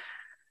of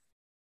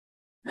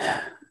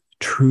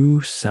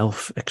true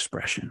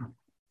self-expression,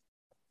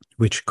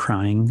 which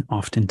crying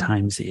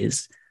oftentimes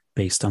is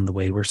based on the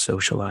way we're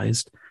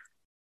socialized,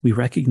 we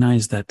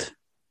recognize that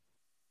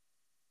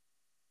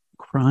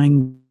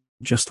crying,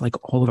 just like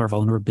all of our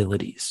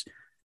vulnerabilities,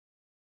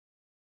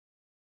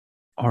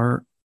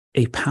 are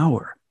a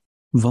power.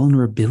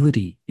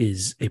 Vulnerability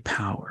is a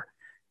power.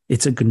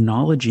 It's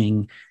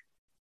acknowledging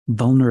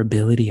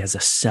vulnerability as a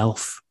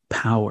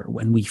self-power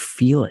when we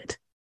feel it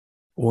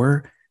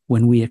or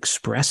when we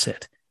express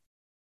it.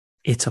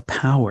 It's a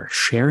power.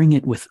 Sharing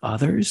it with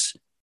others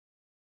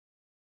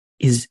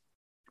is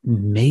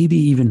maybe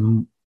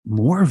even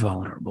more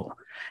vulnerable.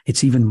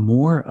 It's even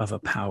more of a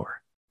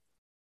power.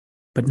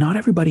 But not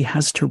everybody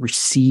has to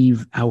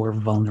receive our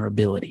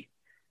vulnerability.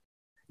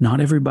 Not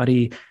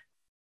everybody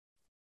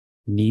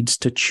needs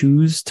to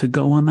choose to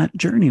go on that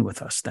journey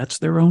with us. That's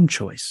their own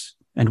choice.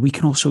 And we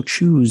can also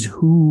choose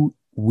who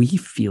we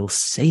feel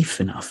safe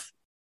enough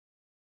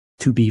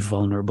to be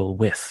vulnerable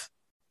with.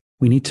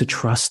 We need to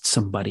trust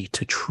somebody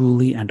to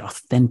truly and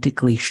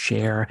authentically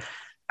share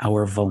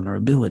our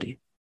vulnerability.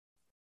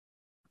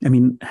 I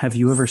mean, have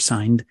you ever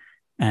signed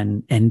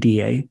an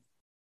NDA,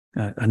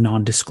 a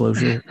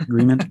non-disclosure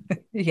agreement?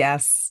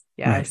 Yes.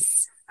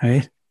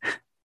 Right.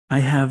 I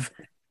have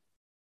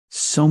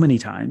so many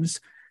times,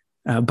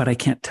 but I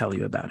can't tell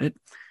you about it.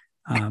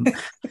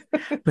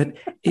 But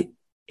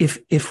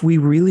if we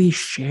really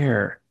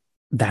share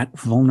that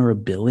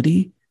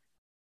vulnerability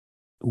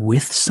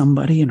with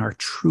somebody in our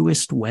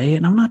truest way,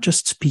 and I'm not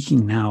just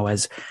speaking now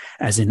as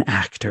an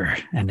actor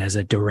and as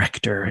a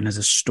director and as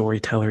a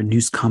storyteller,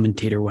 news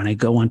commentator, when I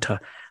go onto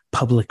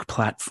public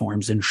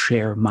platforms and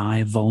share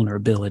my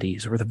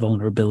vulnerabilities or the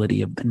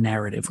vulnerability of the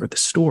narrative or the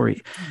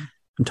story.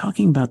 I'm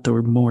talking about the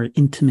more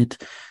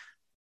intimate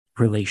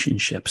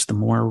relationships, the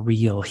more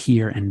real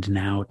here and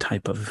now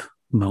type of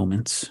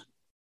moments.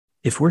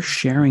 If we're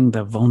sharing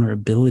the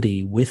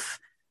vulnerability with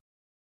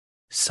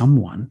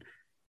someone,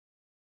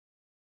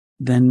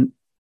 then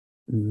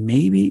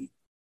maybe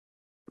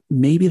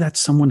that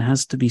someone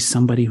has to be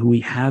somebody who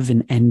we have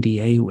an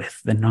NDA with,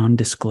 the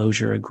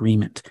non-disclosure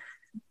agreement.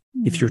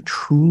 If you're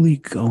truly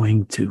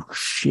going to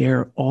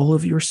share all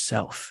of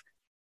yourself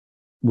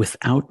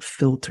without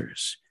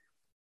filters,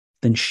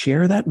 then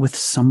share that with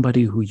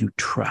somebody who you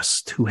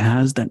trust, who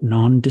has that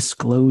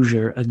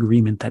non-disclosure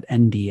agreement, that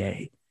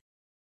NDA.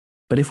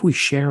 But if we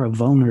share a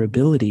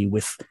vulnerability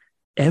with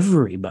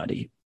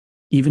everybody,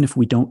 even if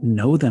we don't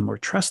know them or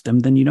trust them,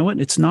 then you know what?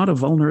 It's not a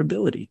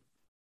vulnerability.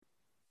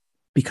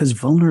 Because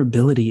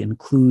vulnerability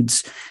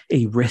includes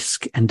a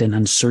risk and an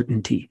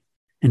uncertainty.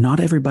 And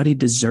not everybody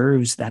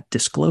deserves that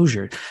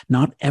disclosure.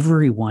 Not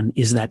everyone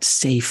is that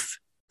safe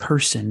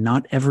person,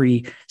 not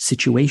every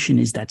situation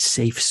is that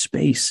safe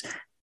space.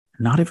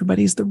 Not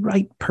everybody is the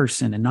right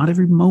person, and not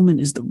every moment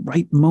is the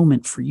right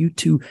moment for you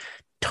to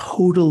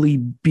totally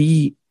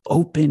be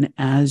open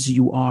as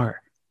you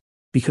are,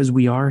 because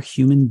we are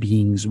human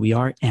beings, we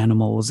are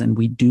animals, and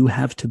we do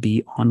have to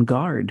be on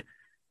guard.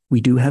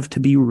 We do have to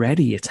be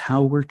ready. It's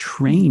how we're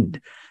trained.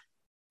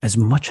 As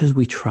much as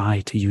we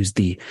try to use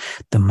the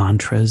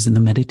mantras and the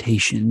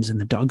meditations and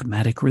the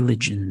dogmatic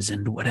religions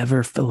and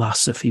whatever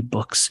philosophy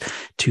books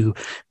to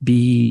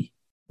be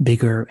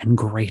bigger and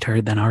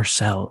greater than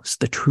ourselves,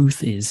 the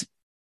truth is,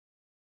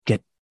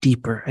 get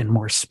deeper and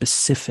more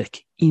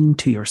specific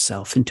into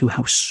yourself, into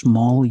how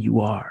small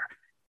you are.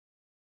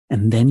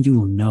 And then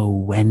you'll know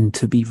when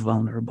to be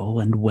vulnerable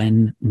and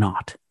when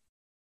not.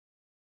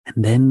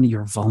 And then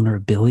your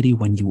vulnerability,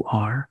 when you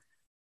are,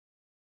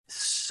 is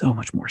so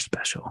much more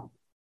special,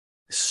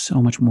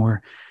 so much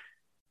more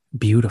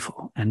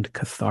beautiful and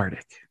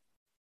cathartic.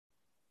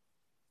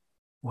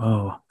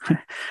 Whoa,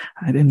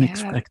 I didn't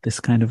expect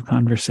this kind of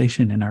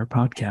conversation in our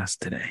podcast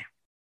today.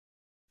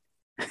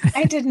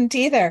 I didn't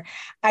either.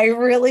 I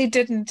really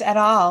didn't at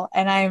all.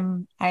 And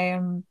I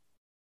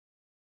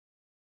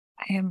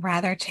am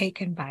rather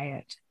taken by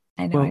it.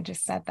 I know I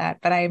just said that,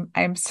 but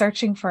I'm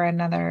searching for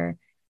another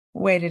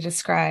way to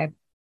describe.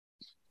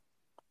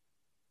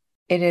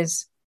 It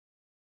is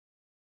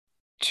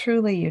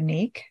truly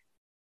unique.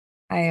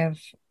 I have,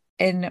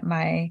 in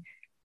my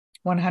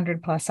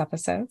 100 plus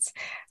episodes,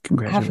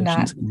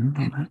 Congratulations.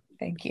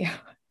 Thank you.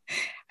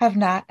 Have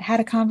not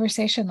had a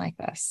conversation like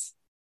this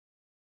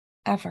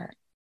ever.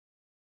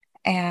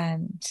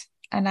 And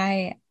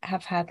I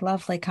have had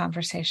lovely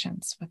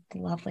conversations with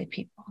lovely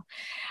people.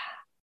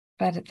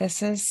 But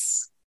this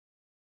is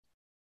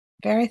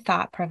very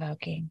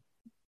thought-provoking.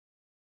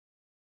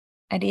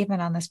 And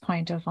even on this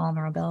point of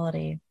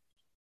vulnerability,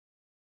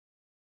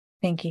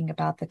 thinking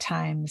about the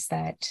times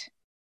that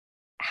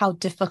how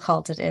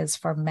difficult it is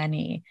for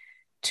many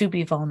to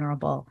be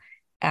vulnerable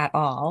at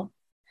all.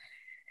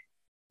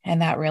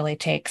 And that really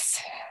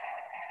takes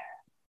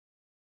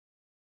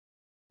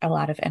a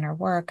lot of inner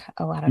work,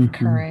 a lot of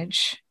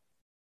courage,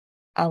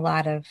 a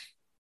lot of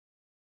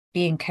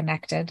being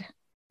connected,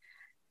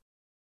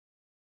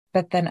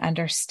 but then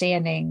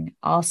understanding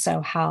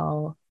also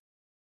how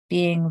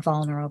being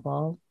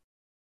vulnerable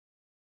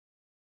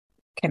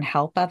can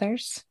help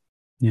others.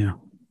 Yeah.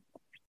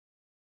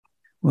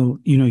 Well,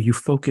 you know, you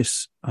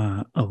focus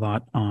a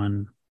lot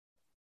on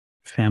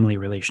family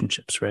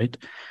relationships, right?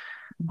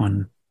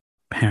 On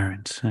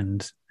parents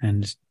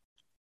and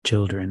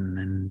children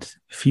and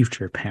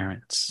future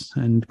parents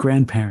and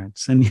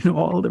grandparents and, you know,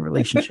 all the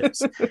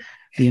relationships,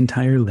 the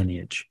entire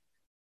lineage.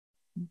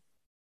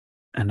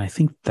 And I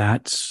think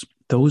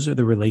those are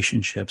the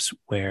relationships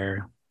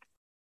where,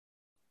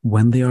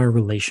 when they are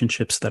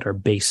relationships that are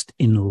based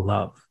in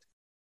love,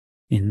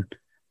 in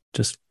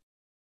just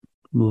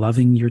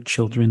loving your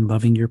children,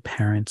 loving your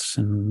parents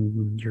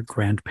and your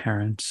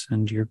grandparents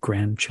and your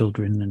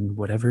grandchildren and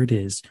whatever it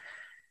is,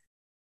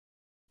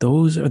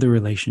 those are the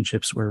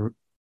relationships where,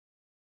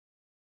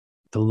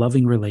 the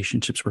loving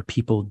relationships where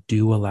people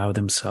do allow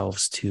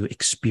themselves to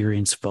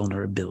experience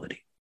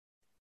vulnerability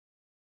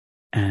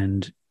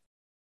and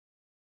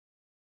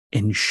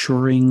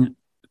ensuring,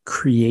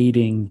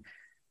 creating,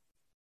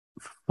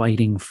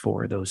 fighting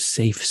for those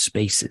safe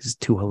spaces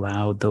to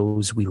allow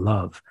those we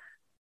love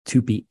to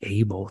be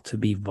able to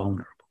be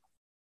vulnerable.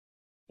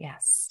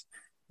 Yes.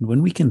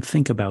 When we can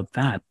think about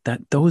that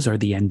those are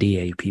the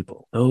NDA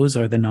people, those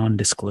are the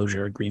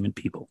non-disclosure agreement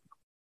people.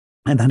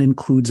 And that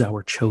includes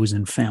our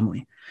chosen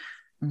family,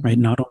 right?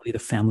 Not only the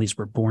families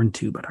we're born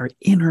to, but our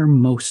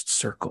innermost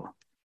circle.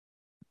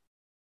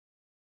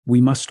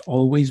 We must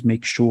always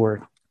make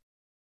sure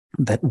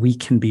that we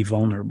can be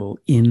vulnerable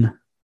in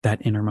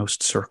that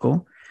innermost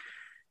circle.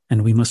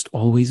 And we must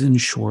always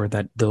ensure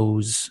that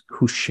those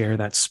who share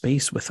that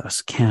space with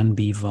us can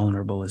be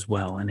vulnerable as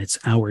well. And it's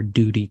our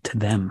duty to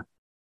them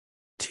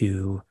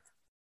to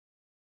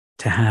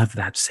have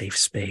that safe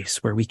space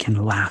where we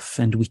can laugh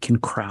and we can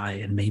cry,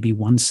 and maybe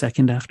one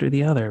second after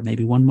the other,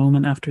 maybe one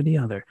moment after the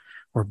other,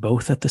 or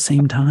both at the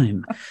same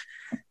time.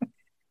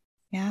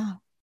 Yeah.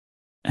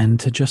 And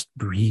to just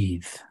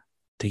breathe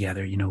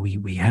together. You know,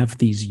 we have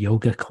these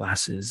yoga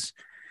classes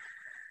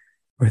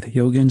where the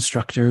yoga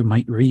instructor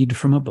might read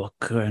from a book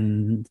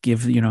and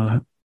give, you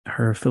know,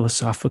 her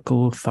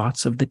philosophical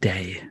thoughts of the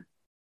day.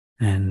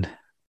 And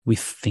we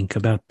think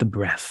about the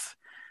breath.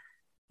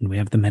 And we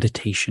have the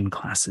meditation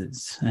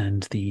classes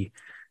and the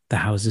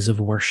houses of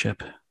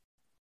worship,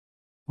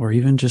 or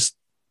even just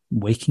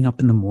waking up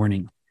in the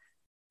morning.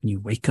 When you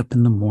wake up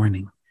in the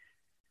morning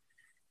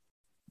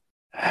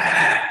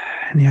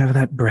and you have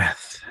that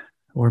breath,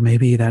 or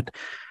maybe that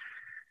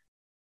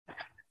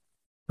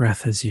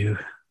breath as you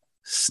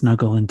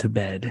snuggle into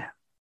bed.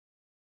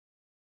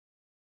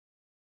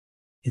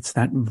 It's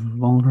that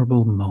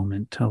vulnerable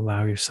moment to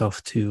allow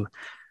yourself to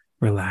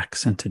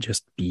relax and to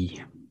just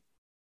be.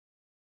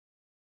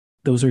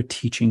 Those are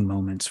teaching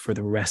moments for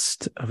the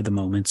rest of the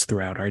moments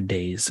throughout our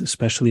days,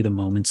 especially the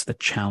moments that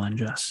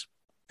challenge us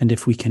And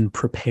if we can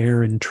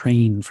prepare and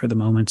train for the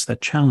moments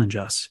that challenge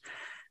us,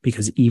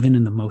 because even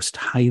in the most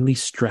highly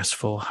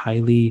stressful,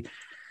 highly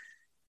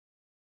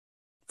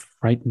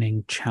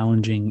frightening,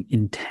 challenging,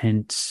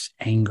 intense,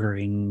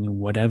 angering,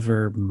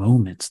 whatever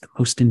moments, the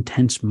most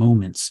intense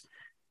moments,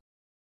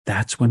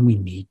 that's when we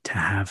need to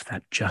have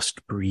that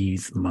just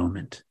breathe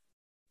moment.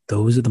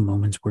 Those are the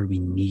moments where we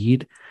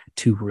need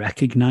to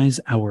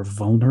recognize our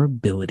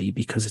vulnerability,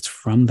 because it's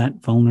from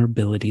that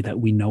vulnerability that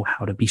we know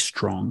how to be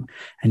strong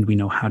and we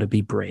know how to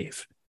be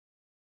brave.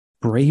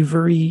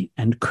 Bravery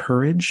and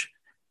courage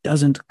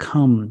doesn't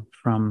come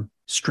from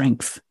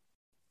strength.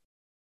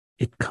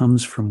 It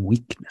comes from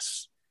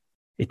weakness.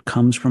 It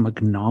comes from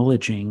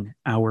acknowledging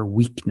our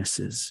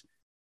weaknesses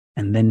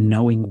and then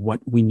knowing what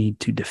we need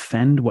to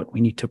defend, what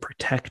we need to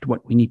protect,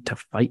 what we need to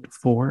fight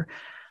for,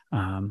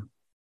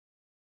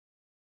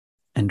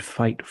 and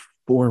fight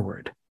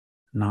forward,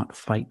 not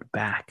fight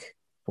back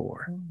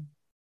for.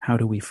 How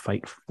do we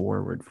fight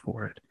forward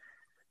for it?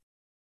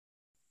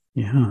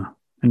 Yeah,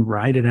 and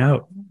ride it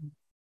out.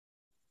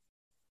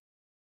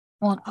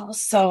 Well,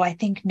 also, I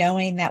think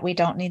knowing that we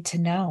don't need to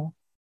know.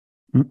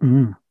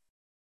 Mm-mm.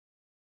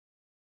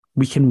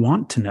 We can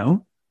want to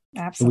know,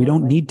 but we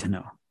don't need to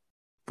know.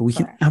 But we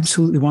can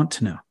absolutely want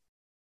to know.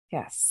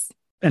 Yes.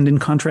 And in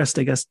contrast,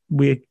 I guess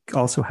we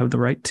also have the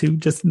right to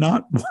just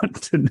not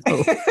want to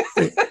know.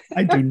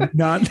 I do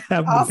not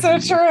have the also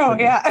true.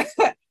 Yeah.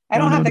 I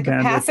don't have the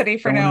capacity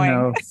for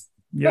knowing.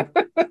 Yep.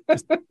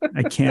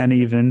 I can't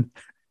even.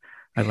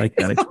 I like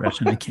that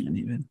expression. I can't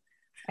even.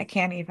 I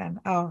can't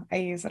even. Oh, I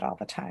use it all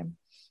the time.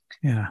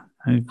 Yeah.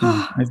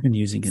 I've been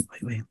using it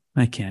lately.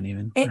 I can't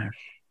even.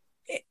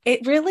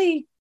 It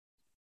really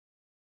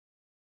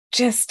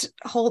just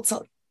holds,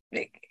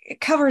 it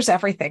covers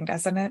everything,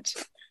 doesn't it?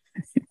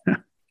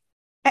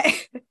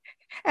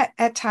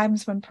 At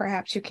times when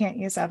perhaps you can't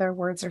use other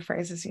words or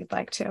phrases you'd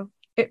like to,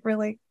 it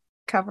really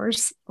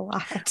covers a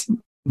lot.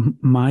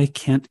 My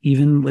can't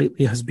even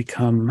lately has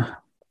become,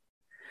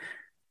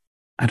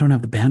 I don't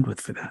have the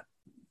bandwidth for that.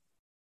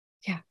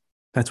 Yeah.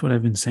 That's what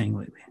I've been saying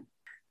lately.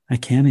 I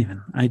can't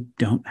even. I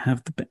don't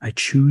have I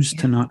choose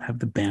to not have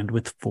the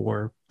bandwidth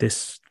for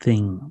this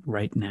thing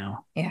right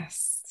now.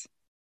 Yes.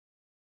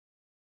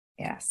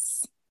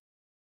 Yes.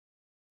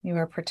 You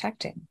are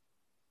protecting.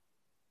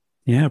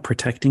 Yeah,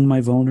 protecting my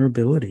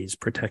vulnerabilities,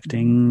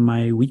 protecting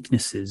my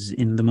weaknesses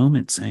in the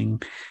moment,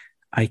 saying,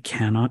 I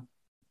can't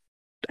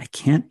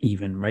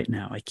even right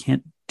now. I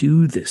can't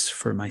do this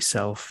for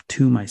myself,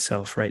 to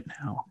myself right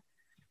now.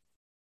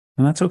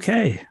 And that's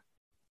okay.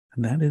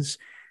 And that is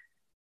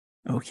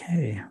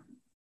okay.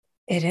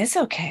 It is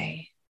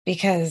okay,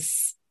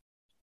 because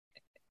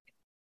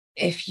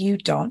if you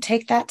don't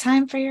take that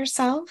time for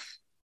yourself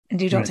and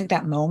you don't take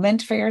that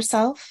moment for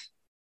yourself,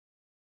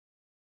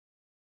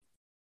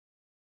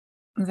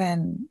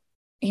 then,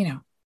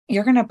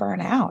 you're going to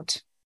burn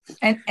out.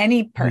 And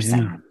any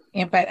person,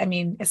 but I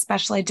mean,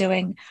 especially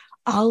doing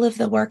all of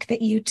the work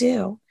that you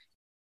do.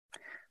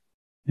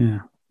 Yeah.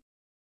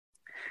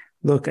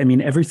 Look, I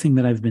mean, everything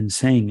that I've been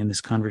saying in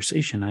this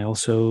conversation, I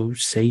also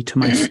say to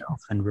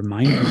myself and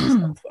remind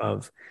myself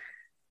of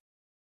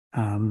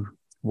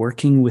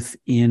working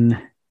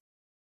within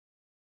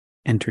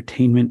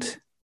entertainment,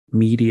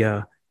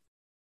 media,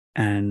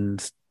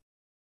 and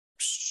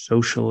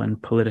social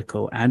and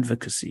political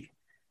advocacy.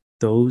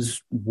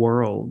 Those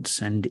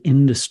worlds and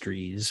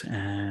industries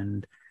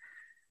and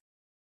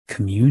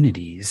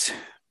communities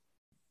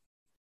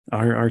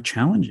are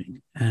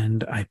challenging,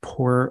 and I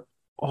pour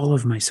all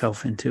of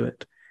myself into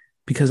it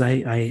because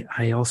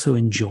I also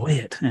enjoy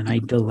it and I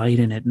delight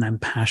in it and I'm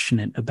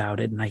passionate about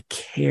it and I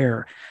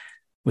care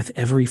with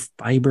every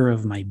fiber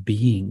of my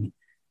being.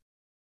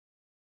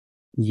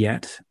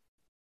 Yet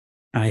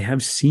I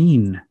have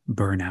seen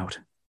burnout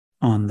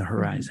on the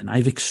horizon.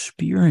 I've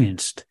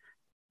experienced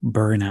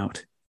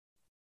burnout,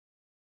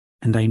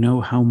 and I know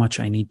how much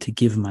I need to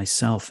give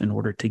myself in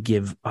order to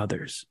give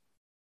others.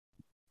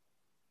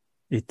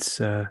 It's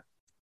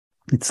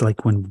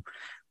like when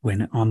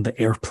on the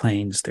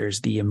airplanes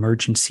there's the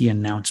emergency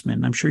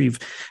announcement. I'm sure you've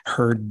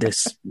heard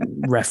this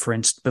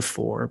referenced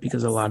before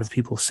because a lot of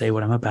people say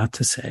what I'm about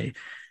to say.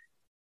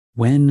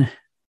 When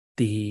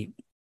the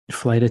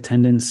flight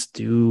attendants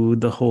do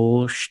the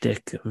whole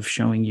shtick of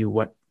showing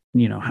you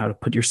how to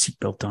put your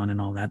seatbelt on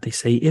and all that, they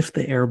say if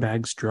the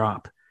airbags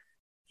drop,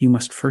 you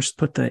must first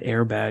put the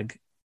airbag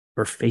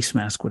or face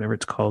mask, whatever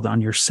it's called, on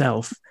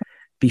yourself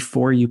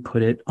before you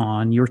put it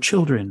on your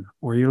children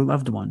or your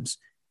loved ones.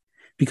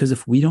 Because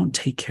if we don't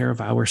take care of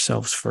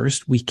ourselves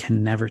first, we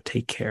can never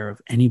take care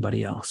of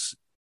anybody else.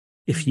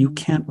 If you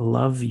can't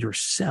love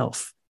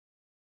yourself,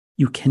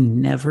 you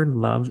can never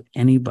love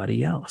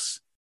anybody else.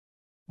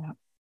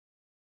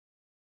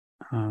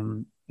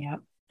 And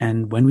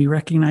when we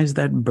recognize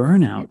that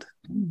burnout,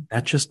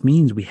 that just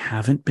means we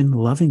haven't been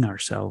loving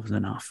ourselves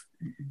enough.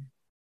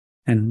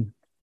 And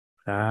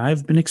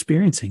I've been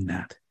experiencing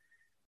that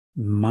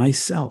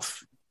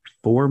myself,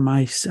 for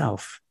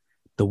myself,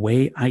 the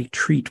way I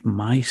treat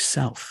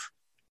myself.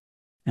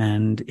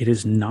 And it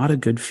is not a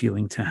good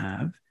feeling to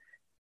have.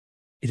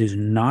 It is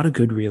not a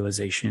good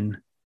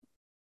realization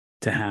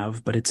to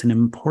have, but it's an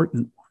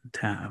important one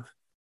to have.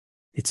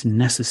 It's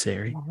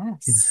necessary.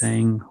 It's Yes.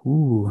 saying,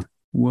 ooh,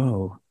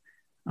 whoa,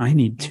 I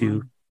need Yeah.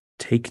 to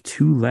take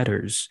two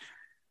letters,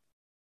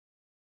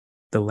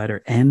 the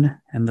letter N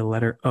and the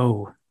letter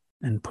O,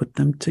 and put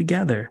them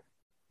together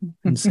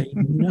and say,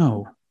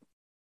 no,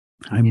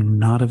 Yeah. I'm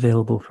not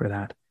available for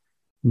that.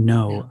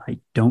 No, No. I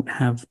don't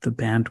have the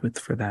bandwidth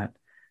for that.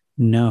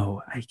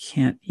 No, I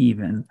can't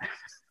even.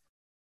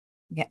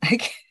 Yeah.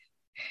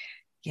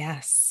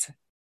 Yes.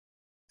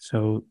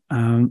 So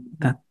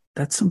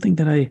that's something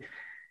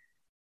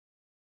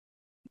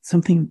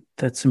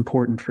that's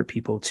important for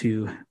people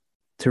to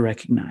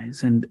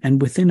recognize,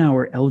 and within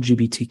our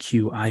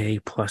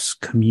LGBTQIA plus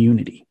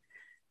community,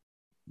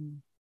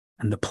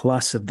 and the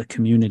plus of the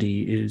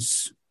community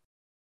is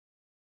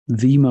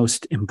the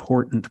most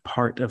important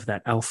part of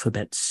that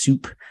alphabet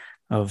soup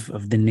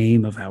of the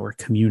name of our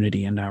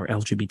community and our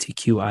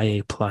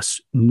LGBTQIA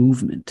plus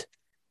movement,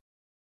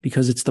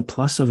 because it's the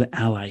plus of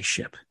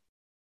allyship.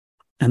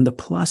 And the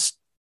plus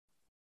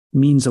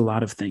means a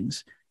lot of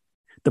things.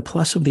 The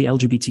plus of the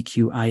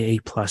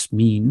LGBTQIA plus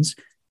means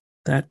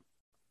that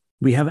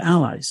we have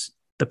allies,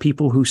 the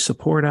people who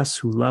support us,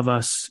 who love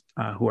us,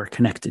 who are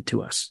connected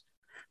to us.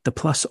 The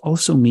plus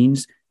also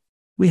means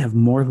we have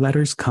more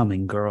letters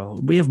coming, girl.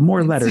 We have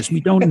more letters.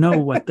 We don't know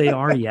what they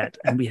are yet,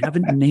 and we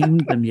haven't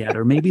named them yet,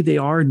 or maybe they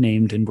are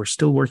named and we're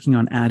still working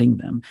on adding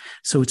them.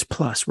 So it's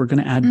plus. We're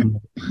going to add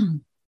more.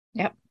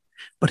 Yep.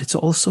 But it's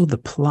also the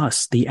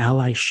plus, the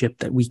allyship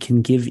that we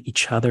can give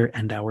each other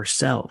and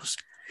ourselves.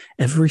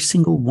 Every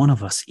single one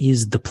of us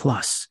is the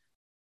plus.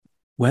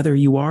 Whether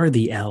you are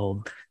the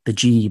L, the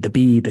G, the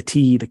B, the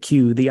T, the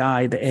Q, the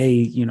I, the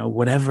A,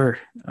 whatever,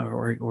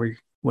 or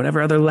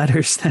whatever other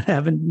letters that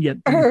haven't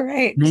yet been All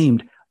right.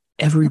 named,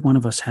 every one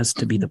of us has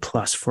to be the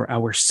plus for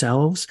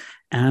ourselves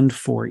and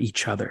for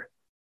each other.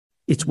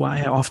 It's why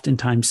I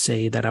oftentimes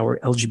say that our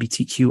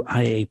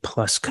LGBTQIA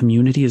plus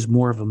community is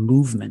more of a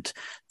movement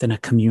than a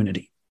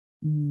community,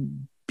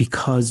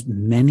 because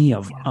many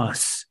of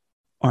us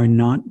are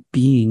not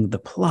being the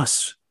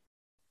plus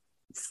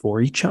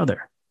for each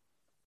other.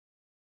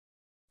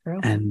 True.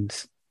 And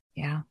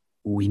yeah,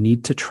 we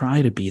need to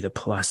try to be the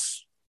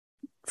plus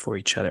for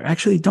each other.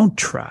 Actually, don't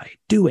try.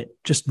 Do it.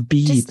 Just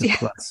be the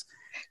plus.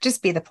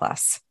 Just be the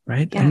plus.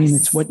 Right? Yes. I mean,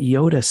 it's what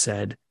Yoda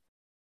said.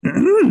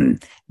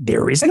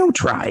 There is no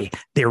try.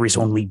 There is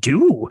only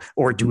do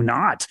or do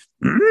not.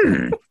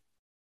 Right?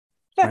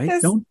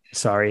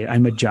 Sorry,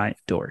 I'm a giant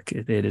dork.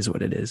 It is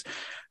what it is.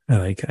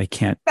 Like, I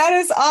can't. That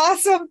is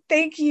awesome.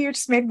 Thank you. You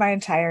just made my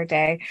entire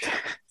day.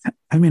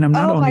 I mean, I'm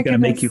not only going to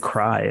make you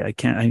cry. I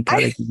gotta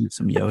give you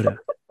some Yoda.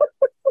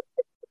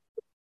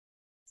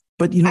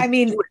 But I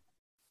mean,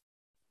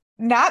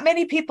 not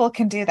many people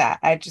can do that.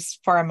 I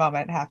just for a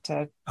moment have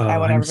to. I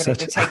want everybody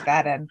to take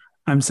that in.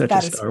 I'm such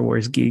a Star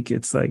Wars geek.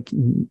 It's like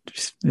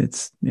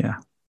yeah.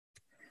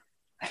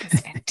 That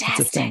is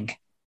fantastic.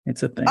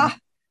 It's a thing.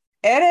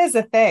 It is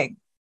a thing.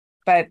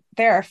 But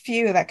there are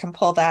few that can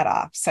pull that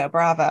off. So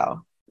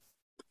bravo.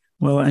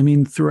 Well, I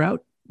mean,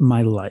 throughout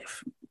my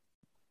life,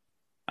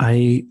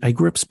 I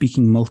grew up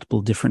speaking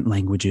multiple different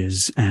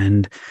languages,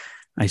 and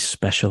I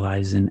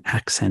specialize in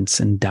accents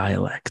and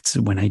dialects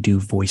when I do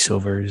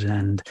voiceovers.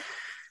 And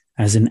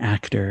as an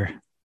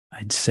actor,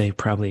 I'd say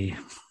probably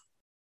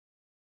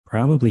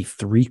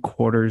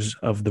 3/4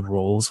 of the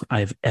roles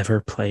I've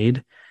ever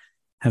played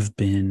have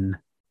been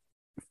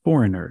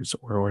foreigners,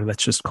 or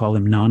let's just call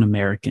them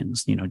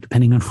non-Americans,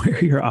 depending on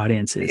where your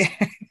audience is.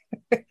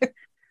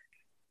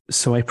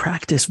 So I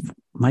practice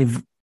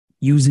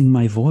using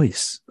my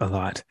voice a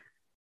lot.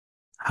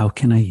 How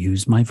can I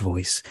use my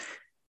voice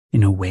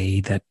in a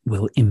way that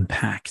will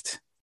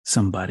impact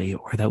somebody,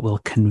 or that will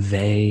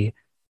convey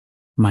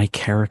my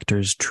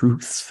character's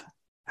truth?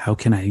 How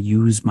can I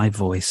use my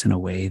voice in a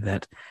way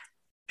that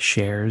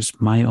shares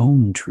my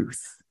own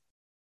truth?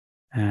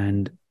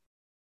 And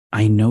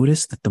I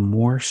notice that the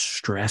more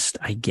stressed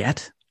I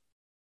get,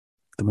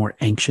 the more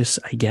anxious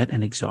I get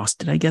and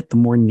exhausted I get, the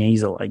more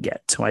nasal I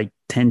get. So I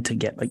tend to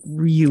get like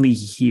really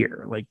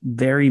here, like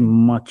very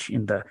much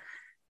in the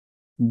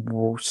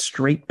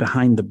straight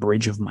behind the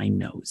bridge of my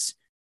nose.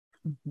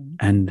 Mm-hmm.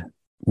 And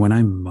when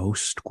I'm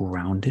most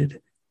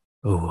grounded,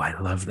 oh, I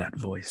love that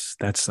voice.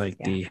 That's like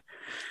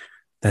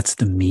that's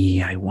the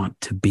me I want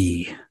to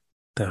be.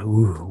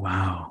 Ooh,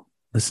 wow.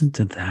 Listen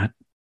to that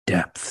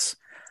depth.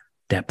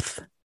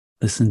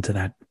 Listen to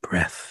that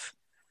breath.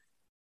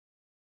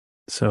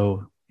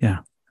 So, yeah.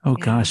 Oh,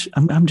 gosh.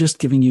 I'm just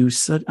giving you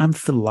I'm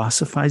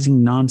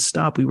philosophizing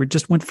nonstop. We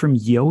went from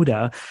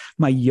Yoda,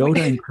 my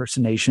Yoda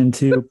impersonation,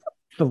 to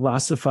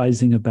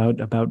philosophizing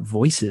about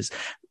voices.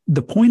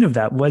 The point of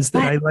that was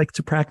that I like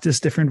to practice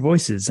different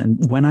voices.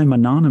 And when I'm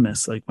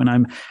anonymous, like when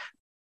I'm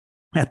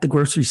at the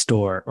grocery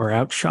store or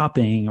out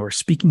shopping or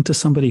speaking to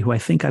somebody who I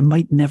think I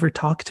might never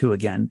talk to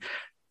again,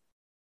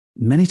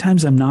 many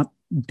times I'm not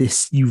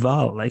this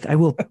Yuval. Like I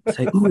will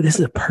say, oh, this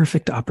is a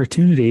perfect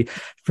opportunity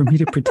for me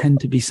to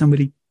pretend to be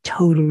somebody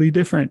totally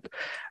different,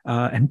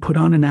 and put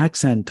on an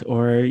accent,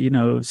 or,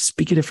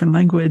 speak a different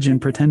language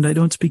and pretend I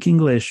don't speak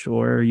English,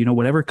 or,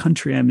 whatever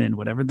country I'm in,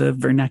 whatever the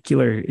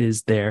vernacular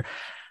is there.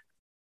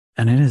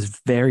 And it is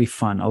very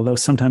fun. Although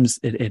sometimes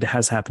it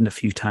has happened a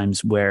few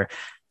times where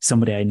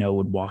somebody I know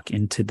would walk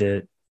into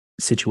the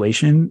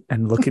situation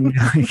and look at me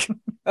like,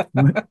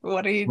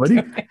 What are you what are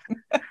you, doing?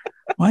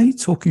 why are you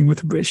talking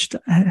with a British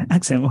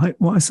accent?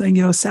 Why saying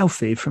you're a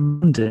selfie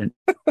from London?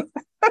 A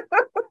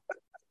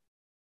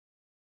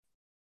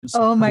Oh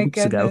couple my of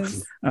weeks ago,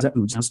 goodness. I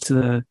was to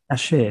the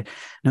cashier and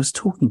I was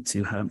talking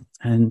to her,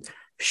 and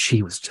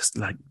she was just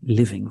like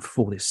living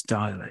for this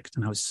dialect.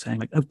 And I was saying,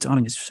 like, oh,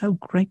 darling, it's so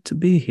great to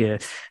be here.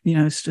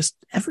 It's just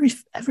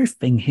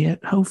everything here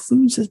at Whole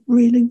Foods is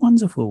really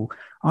wonderful.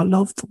 I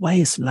love the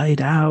way it's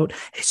laid out.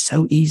 It's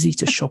so easy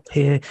to shop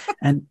here.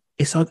 And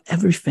it's like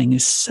everything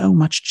is so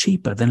much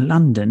cheaper than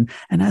London.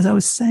 And as I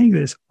was saying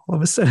this, all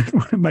of a sudden,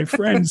 one of my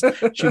friends,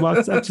 she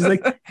walks up, she's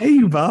like, hey,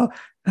 Yuval.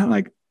 And I'm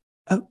like,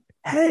 oh,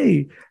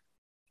 hey.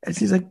 And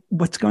she's like,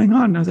 what's going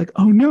on? And I was like,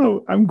 oh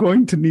no, I'm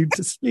going to need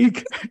to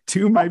speak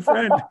to my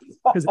friend.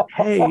 Because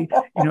hey,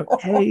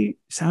 hey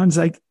sounds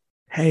like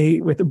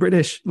hey with a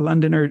British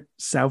Londoner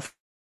South.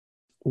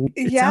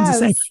 It sounds the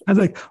same. Yes. I was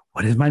like,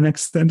 what is my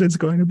next sentence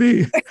going to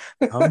be?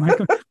 Oh my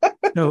God.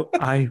 No,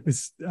 I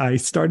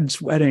started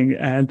sweating.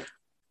 And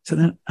so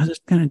then I was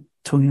just kind of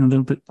talking a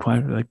little bit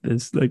quieter like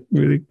this, like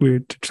really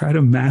weird, to try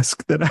to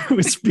mask that I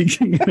was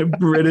speaking in a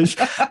British,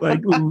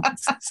 like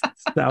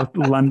South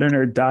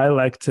Londoner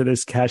dialect to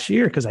this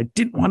cashier, because I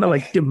didn't want to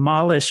like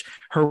demolish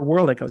her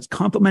world. Like I was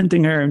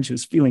complimenting her and she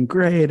was feeling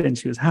great and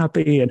she was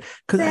happy. And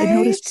because I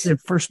noticed the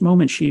first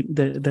moment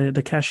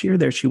the cashier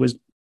there, she was,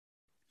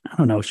 I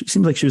don't know, she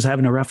seemed like she was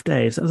having a rough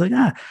day. So I was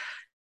like,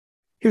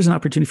 here's an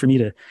opportunity for me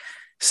to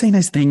say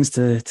nice things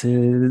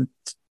to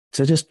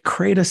just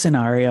create a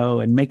scenario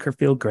and make her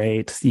feel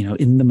great,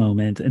 in the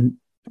moment. And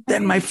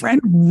then my friend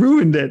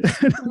ruined it.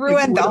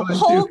 Ruined the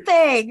whole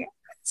thing.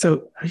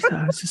 So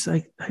I was just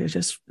like, I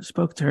just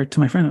spoke to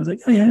my friend. I was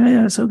like, oh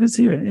yeah, so good to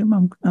see you. Hey,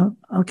 Mom,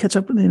 I'll catch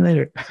up with you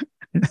later.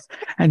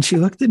 And she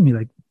looked at me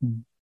like,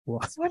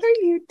 what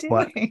are you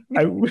doing?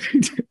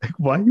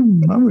 Why are you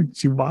mom?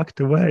 She walked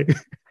away.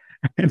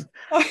 And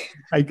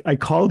I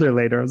called her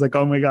later. I was like,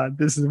 oh my God,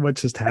 this is what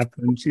just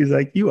happened. She's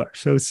like, you are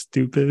so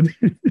stupid.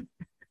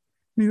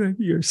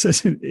 You're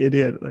such an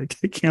idiot. Like,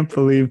 I can't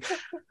believe.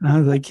 And I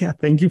was like, yeah,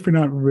 thank you for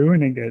not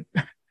ruining it.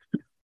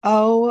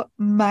 Oh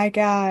my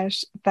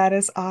gosh, that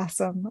is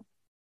awesome.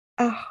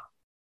 Oh,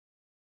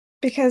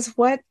 because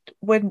what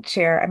wouldn't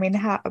cheer? I mean,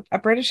 how a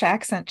British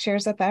accent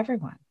cheers up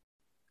everyone.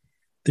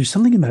 There's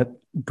something about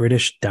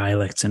British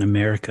dialects in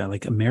America.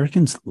 Like,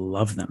 Americans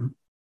love them.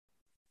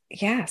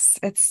 Yes,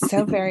 it's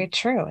so very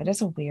true. It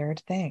is a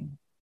weird thing.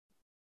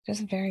 It is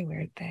a very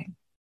weird thing.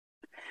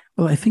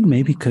 Well, I think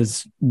maybe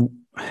because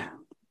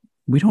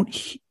we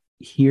don't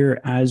hear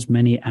as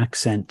many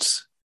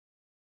accents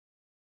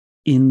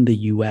in the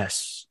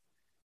US.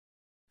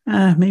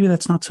 Maybe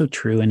that's not so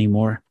true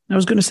anymore. I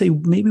was going to say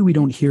maybe we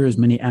don't hear as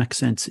many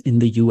accents in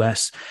the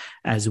US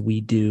as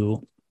we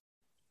do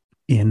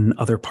in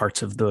other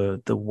parts of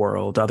the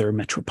world, other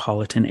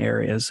metropolitan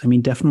areas. I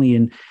mean,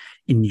 definitely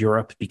in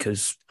Europe,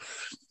 because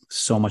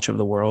so much of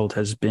the world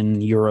has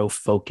been Euro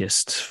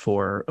focused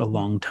for a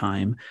long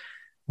time,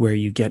 where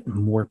you get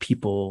more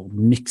people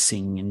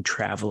mixing and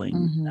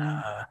traveling.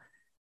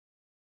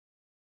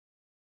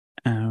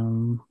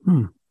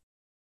 Mm-hmm.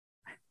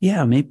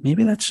 Yeah,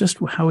 maybe that's just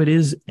how it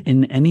is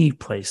in any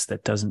place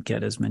that doesn't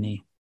get as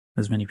many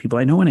people.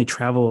 I know when I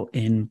travel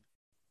in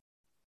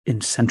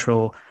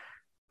central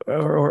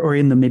or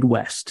in the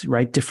Midwest,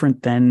 right?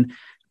 Different than,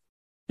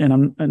 and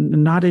I'm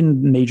not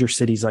in major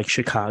cities like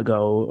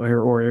Chicago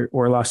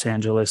or Los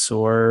Angeles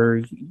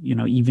or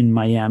even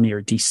Miami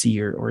or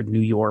DC or New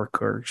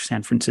York or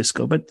San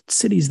Francisco, but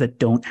cities that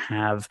don't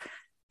have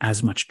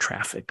as much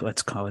traffic,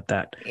 let's call it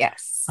that.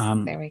 Yes,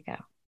 there we go.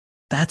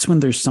 That's when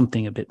there's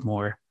something a bit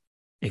more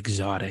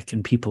exotic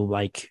and people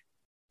like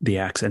the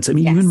accents. I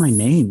mean, Yes. even my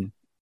name,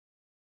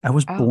 I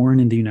was born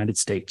in the United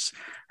States,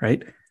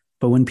 right?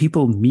 But when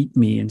people meet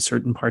me in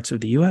certain parts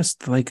of the US,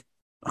 they're like,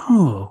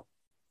 oh,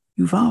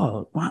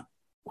 Yuval, what,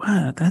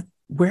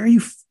 where are you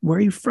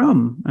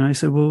from? And I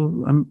said,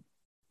 well,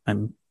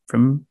 I'm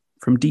from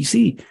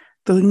DC.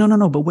 They're like,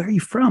 no, but where are you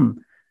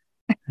from?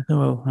 I said,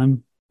 well,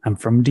 I'm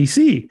from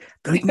DC.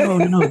 They're like,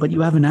 no, but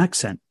you have an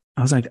accent.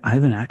 I was like, I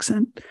have an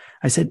accent?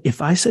 I said,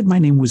 if I said my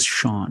name was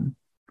Sean,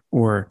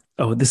 or,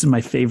 oh, this is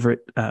my favorite,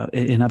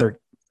 another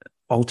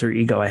alter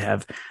ego I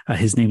have,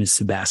 his name is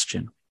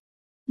Sebastian.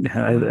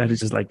 I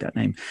just like that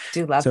name.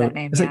 Do love that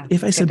name. It's like,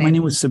 if I said my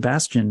name was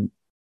Sebastian,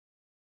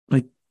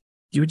 like,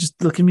 you would just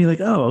look at me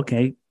like, oh,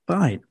 okay,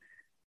 fine.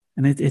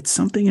 And it's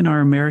something in our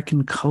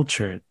American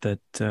culture that,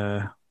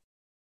 I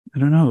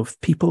don't know,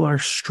 if people are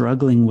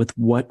struggling with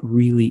what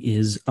really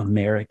is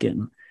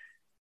American.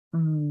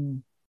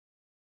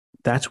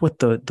 That's what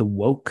the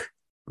woke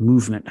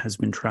movement has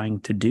been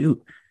trying to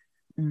do.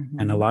 Mm-hmm.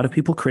 And a lot of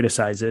people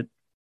criticize it.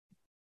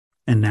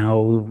 And now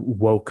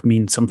woke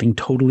means something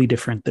totally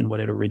different than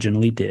what it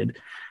originally did.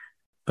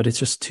 but it's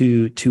just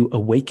to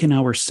awaken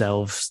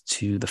ourselves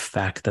to the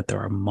fact that there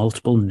are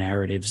multiple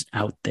narratives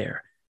out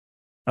there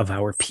of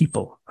our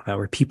people, of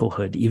our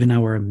peoplehood, even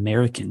our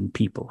American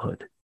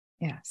peoplehood.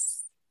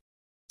 Yes.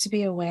 To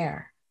be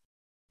aware,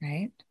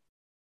 right?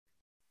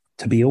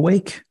 To be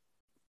awake.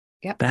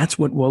 Yep. That's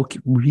what woke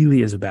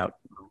really is about.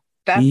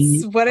 That's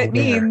Be what it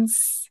aware.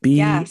 means. Be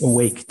Yes.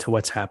 awake to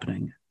what's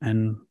happening.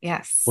 And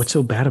yes. What's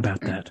so bad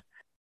about that?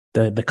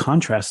 The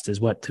contrast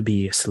is what? To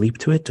be asleep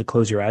to it, to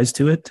close your eyes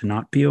to it, to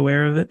not be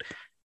aware of it.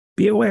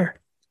 Be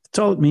aware. That's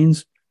all it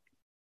means.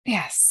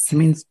 Yes. It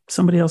means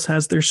somebody else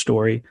has their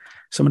story,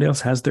 somebody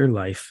else has their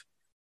life.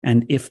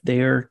 And if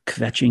they're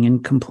kvetching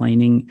and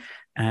complaining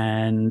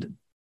and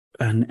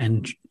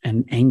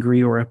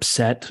angry or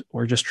upset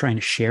or just trying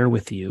to share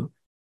with you,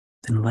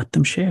 then let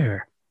them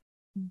share.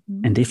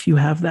 Mm-hmm. And if you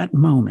have that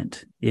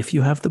moment, if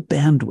you have the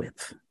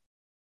bandwidth,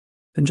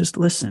 then just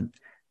listen.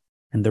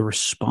 And the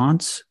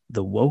response,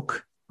 the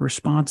woke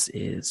response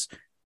is,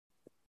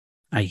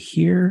 I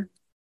hear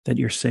that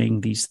you're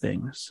saying these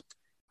things.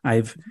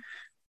 I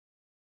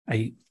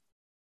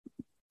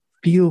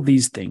feel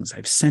these things.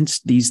 I've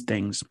sensed these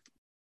things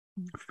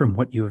from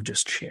what you have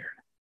just shared.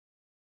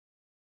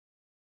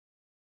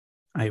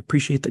 I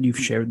appreciate that you've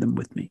shared them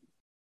with me.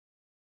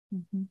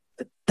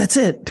 Mm-hmm. That's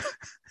it.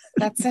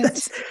 That's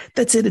it.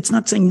 That's it. It's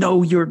not saying,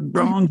 no, you're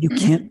wrong. You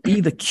can't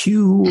be the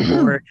Q,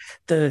 or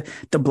the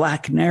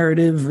black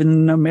narrative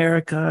in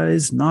America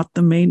is not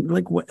the main,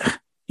 like what,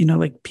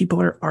 like people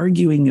are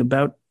arguing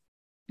about,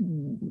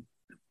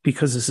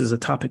 because this is a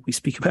topic we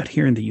speak about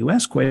here in the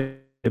US quite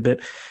a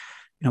bit,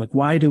 like,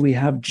 why do we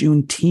have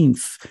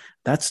Juneteenth?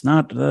 That's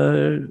not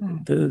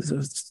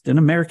an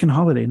American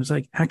holiday. And it's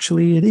like,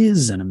 actually, it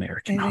is an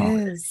American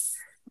holiday. It is.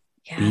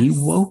 Yes. Be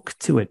woke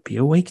to it. Be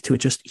awake to it.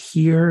 Just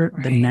hear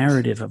the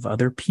narrative of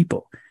other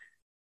people.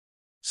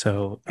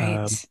 So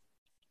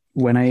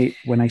when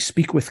I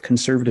speak with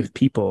conservative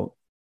people,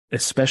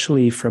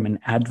 especially from an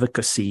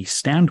advocacy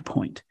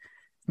standpoint,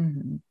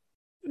 mm-hmm.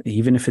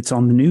 even if it's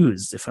on the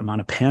news, if I'm on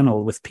a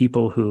panel with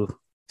people who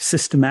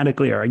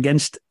systematically are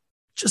against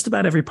just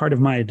about every part of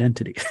my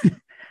identity,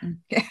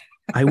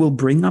 I will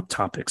bring up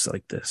topics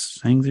like this,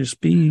 saying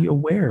just be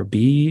aware,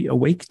 be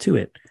awake to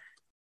it.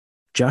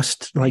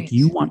 Just like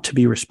you want to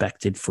be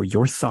respected for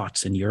your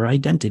thoughts and your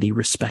identity,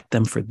 respect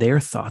them for their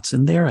thoughts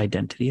and their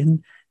identity.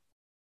 And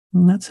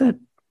that's it.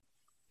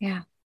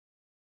 Yeah.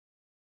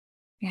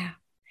 Yeah.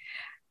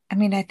 I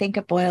mean, I think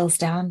it boils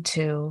down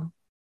to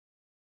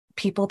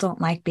people don't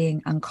like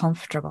being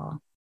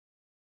uncomfortable.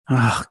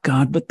 Oh,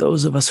 God, but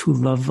those of us who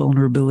love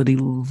vulnerability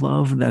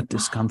love that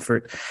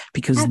discomfort,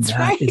 because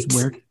that is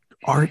where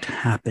art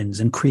happens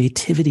and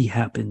creativity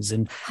happens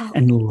and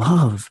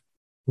love.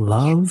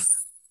 Yes.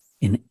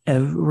 In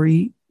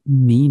every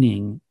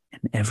meaning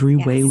and every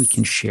way we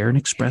can share and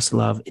express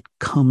love, it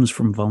comes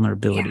from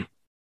vulnerability.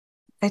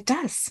 Yeah, it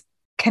does.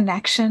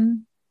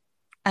 Connection,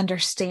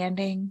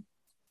 understanding,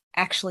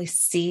 actually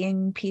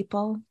seeing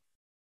people.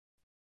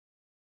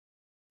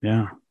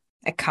 Yeah.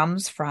 It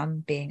comes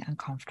from being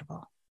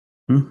uncomfortable.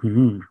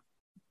 Mm-hmm.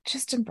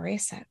 Just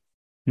embrace it.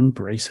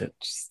 Embrace it.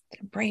 Just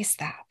embrace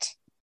that.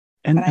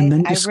 And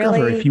then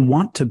discover if you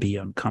want to be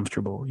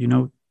uncomfortable,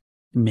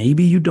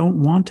 maybe you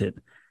don't want it.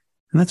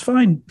 And that's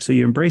fine. So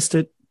you embraced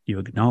it, you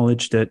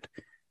acknowledged it,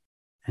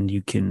 and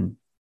you can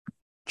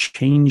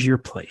change your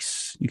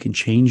place. You can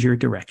change your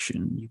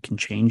direction. You can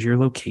change your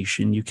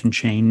location. You can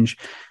change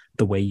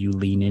the way you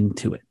lean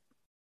into it.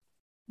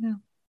 No.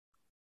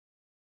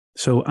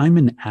 So I'm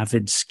an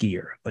avid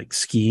skier. Like,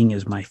 skiing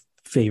is my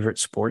favorite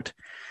sport.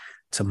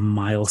 It's a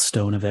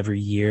milestone of every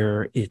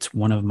year. It's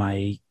one of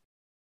my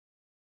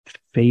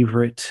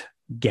favorite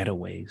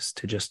getaways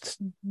to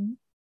just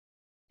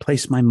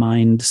place my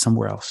mind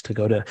somewhere else, to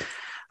go to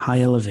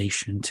high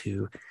elevation,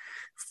 to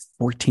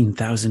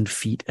 14,000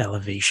 feet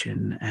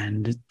elevation,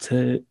 and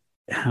to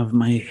have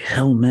my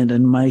helmet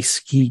and my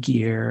ski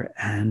gear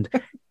and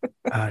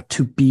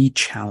to be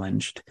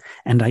challenged.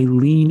 And I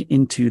lean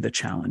into the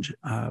challenge.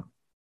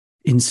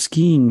 In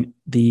skiing,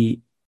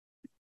 the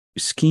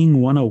skiing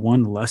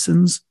 101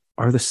 lessons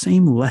are the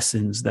same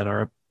lessons that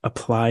are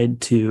applied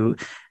to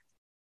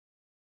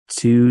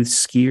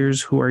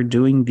skiers who are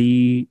doing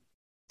the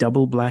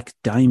double black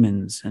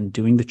diamonds and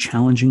doing the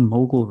challenging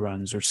mogul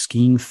runs or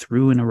skiing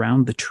through and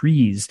around the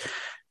trees.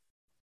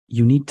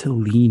 You need to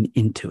lean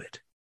into it.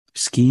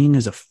 Skiing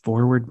is a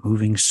forward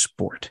moving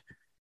sport.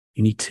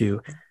 You need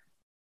to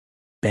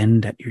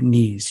bend at your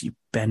knees. You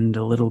bend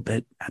a little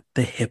bit at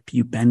the hip.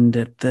 You bend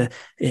at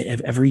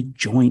every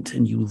joint,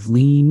 and you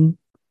lean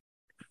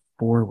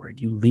forward.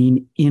 You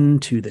lean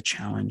into the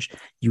challenge.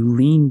 You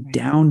lean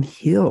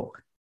downhill.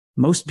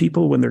 Most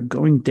people, when they're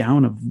going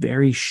down a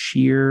very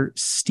sheer,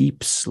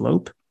 steep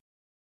slope,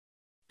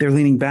 they're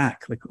leaning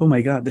back like, oh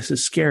my God, this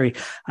is scary.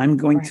 I'm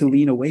going to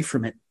lean away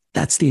from it.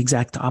 That's the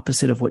exact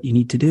opposite of what you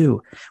need to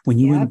do. When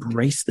you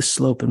embrace the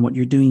slope and what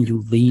you're doing,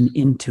 you lean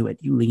into it.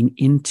 You lean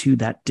into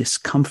that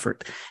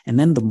discomfort. And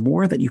then the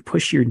more that you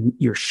push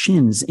your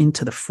shins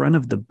into the front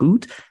of the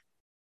boot,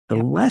 the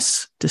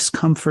less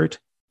discomfort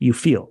you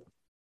feel.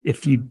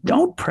 If you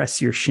don't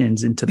press your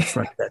shins into the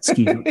front of that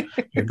ski boot,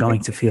 you're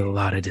going to feel a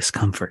lot of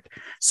discomfort.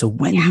 So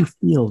when Yeah. you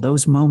feel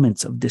those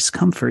moments of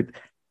discomfort,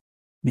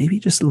 maybe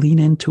just lean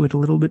into it a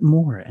little bit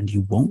more and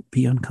you won't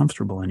be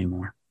uncomfortable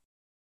anymore.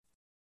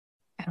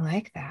 I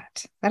like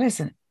that. That is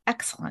an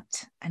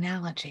excellent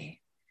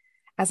analogy.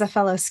 As a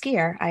fellow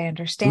skier, I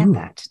understand Ooh,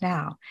 that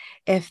now.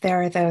 If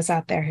there are those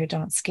out there who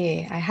don't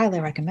ski, I highly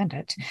recommend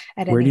it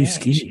at where do you any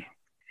age. ski?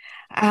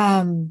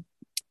 Um,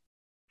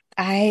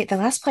 the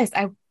last place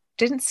I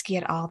didn't ski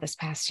at all this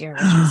past year,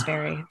 which was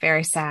very,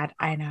 very sad.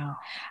 I know.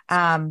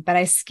 But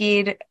I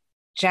skied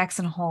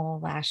Jackson Hole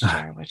last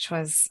year, which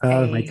was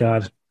Oh my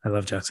God. I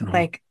love Jackson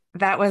Hole.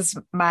 that was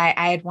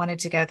I had wanted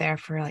to go there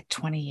for like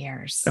 20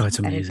 years. Oh, it's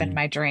That had been amazing.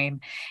 my dream.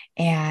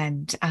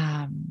 And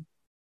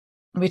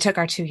we took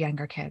our two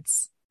younger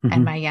kids,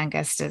 and Mm-hmm. my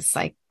youngest is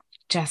like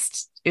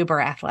just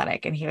uber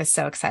athletic, and he was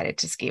so excited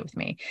to ski with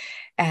me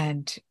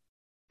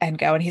and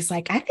go. And he's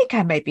like, I think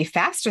I might be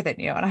faster than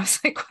you. And I was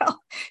like,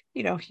 well,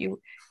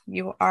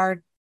 you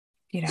are,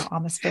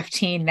 almost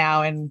 15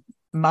 now and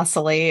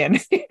muscly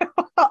and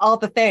all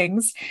the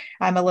things.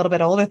 I'm a little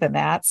bit older than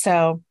that.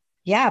 So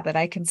yeah, but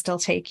I can still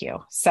take you.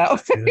 So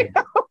Good.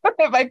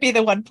 it might be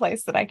the one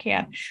place that I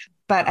can.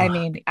 But I Oh,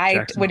 mean,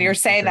 Jackson when you're Hole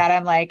is so saying great. that,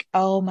 I'm like,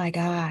 oh my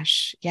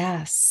gosh,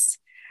 yes.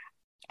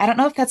 I don't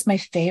know if that's my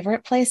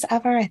favorite place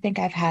ever. I think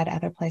I've had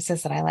other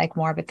places that I like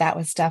more, but that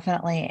was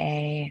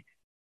definitely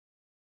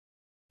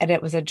and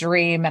it was a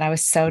dream. And I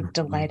was so Mhm.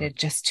 delighted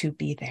just to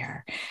be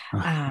there.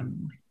 Oh,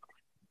 Um,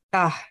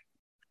 ah,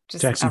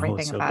 just Jackson Hole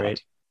is everything so about great.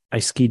 it. I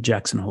skied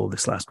Jackson Hole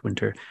this last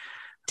winter.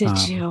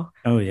 Did you?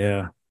 Oh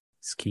yeah,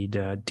 skied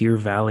Deer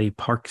Valley,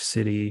 Park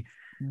City,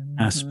 Mm-hmm.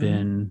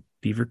 Aspen,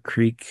 Beaver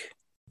Creek,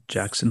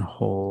 Jackson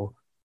Hole.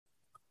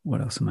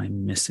 What else am I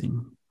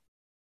missing?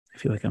 I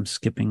feel like I'm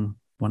skipping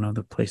one of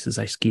the places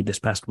I skied this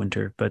past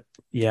winter, but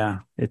yeah,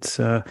 it's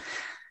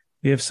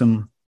we have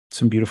some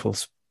beautiful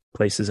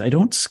places. I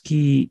don't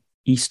ski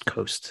East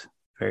Coast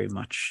very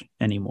much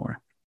anymore.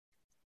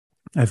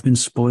 I've been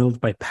spoiled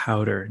by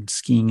powder and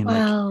skiing in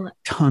like Well,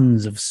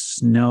 tons of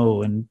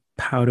snow and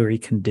powdery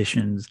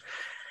conditions.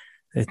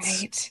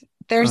 It's right.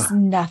 uh, There's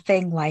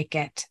nothing like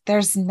it.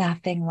 There's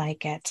nothing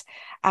like it.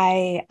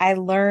 I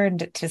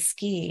learned to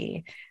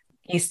ski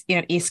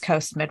East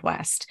Coast,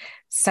 Midwest.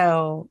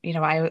 So,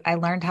 I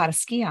learned how to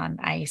ski on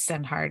ice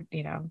and hard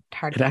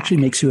it actually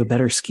pack. makes you a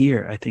better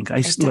skier. I think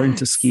I It learned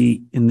to does.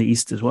 ski in the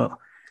East as well.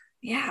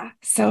 Yeah.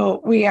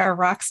 So we are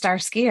rock star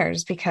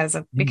skiers because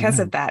Yeah,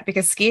 of that,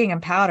 because skiing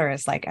and powder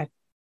is like a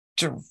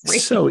it's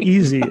so dream.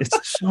 easy. It's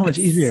so much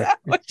It's so easier.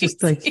 It's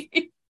just like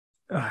easy.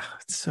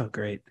 it's so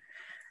great.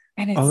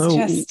 And it's Although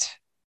just,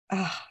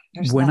 oh,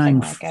 there's when nothing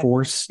I'm like it.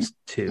 forced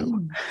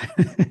to,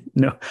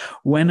 no,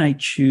 when I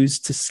choose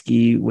to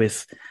ski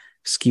with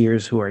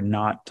skiers who are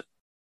not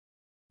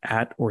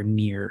at or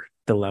near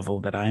the level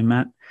that I'm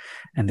at,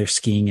 and they're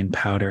skiing in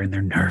powder and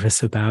they're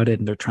nervous about it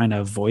and they're trying to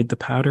avoid the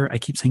powder, I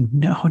keep saying,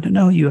 no, no,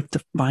 no, you have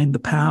to find the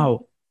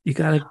pow. You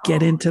got to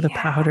get Oh, into the yeah.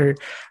 powder.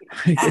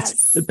 It's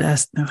the Yes.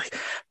 best. And they're like,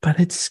 but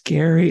it's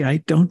scary. I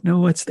don't know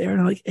what's there. And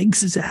I'm like,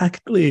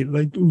 exactly.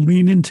 Like,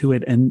 lean into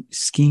it. And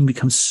skiing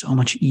becomes so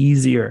much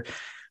easier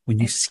when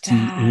you It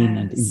ski in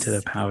and into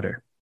the does.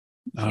 powder.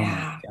 Oh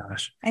my Yeah.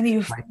 gosh. And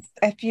My,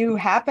 if you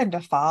happen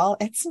to fall,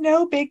 it's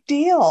no big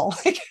deal.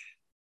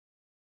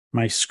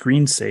 my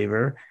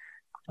screensaver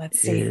Let's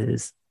see.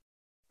 is,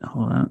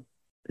 hold on,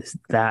 is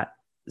that.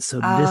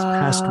 So this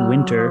past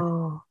winter,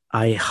 Oh,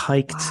 I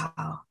hiked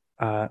wow.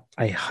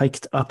 I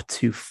hiked up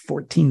to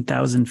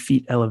 14,000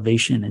 feet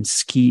elevation and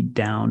skied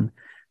down.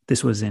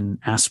 This was in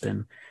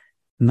Aspen.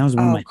 And that was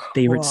one of Oh, my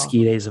favorite cool.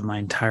 ski days of my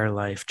entire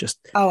life. Just,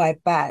 Oh, I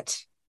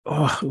bet.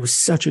 oh, it was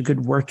such a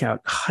good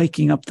workout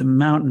hiking up the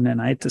mountain.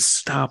 And I had to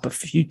stop a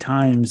few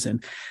times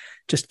and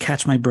just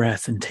catch my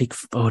breath and take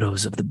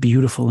photos of the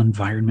beautiful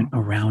environment Oh,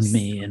 around so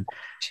me. And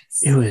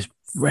it gorgeous. was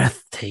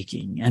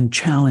breathtaking and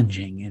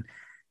challenging.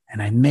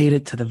 And I made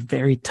it to the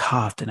very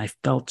top and I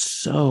felt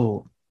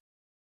so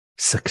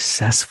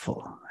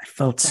successful. I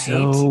felt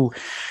Right? so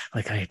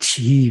like I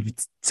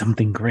achieved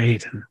something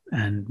great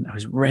and I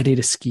was ready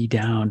to ski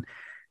down.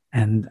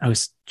 And I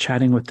was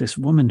chatting with this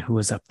woman who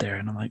was up there,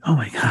 and I'm like, oh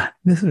my God,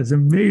 this is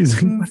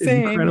amazing. What an Same,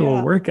 incredible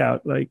yeah.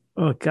 workout. Like,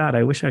 oh God,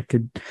 I wish I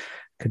could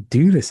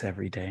do this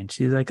every day. And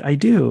she's like, I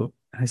do.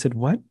 And I said,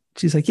 what?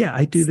 She's like, yeah,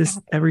 I do this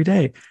Stop it. every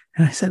day.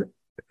 And I said,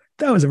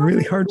 that was a Oh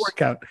really my hard gosh.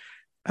 workout.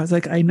 I was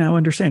like, I now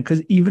understand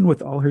because even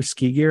with all her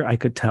ski gear, I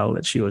could tell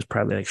that she was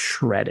probably like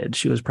shredded.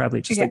 She was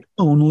probably just Yeah. like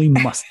only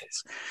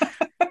muscles.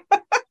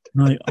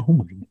 I'm like, oh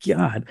my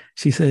God.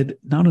 She said,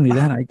 not only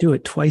that, Oh, I do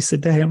it twice a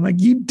day. I'm like,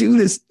 you do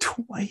this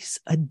twice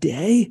a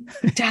day?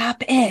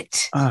 stop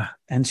it.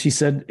 And she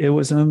said it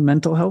was a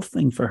mental health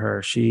thing for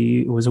her.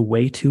 It was a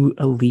way to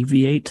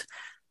alleviate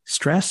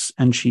stress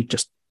and she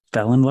just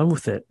fell in love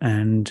with it.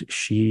 And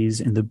she's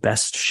in the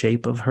best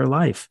shape of her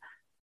life.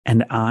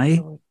 And I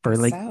would for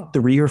think like so.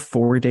 3 or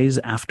 4 days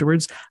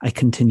afterwards, I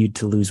continued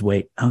to lose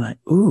weight. I'm like,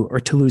 ooh, or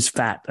to lose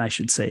fat, I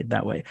should say it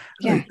that way.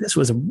 I'm Yeah. like, this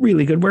was a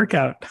really good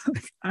workout.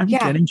 I'm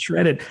Yeah. getting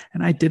shredded.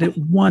 And I did it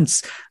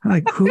once. I'm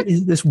like, who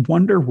is this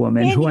Wonder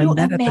Woman Can who I you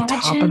met at the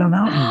top of the imagine?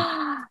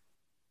 mountain?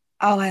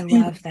 Oh, I She,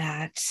 love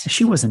that.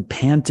 she wasn't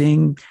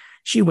panting.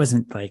 She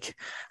wasn't like,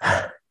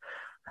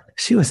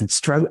 she wasn't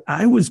struggling.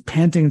 I was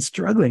panting and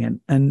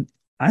struggling. And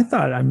I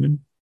thought I'm in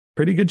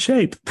pretty good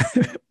shape.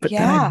 But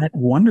then I Yeah. met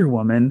Wonder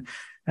Woman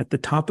at the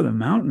top of the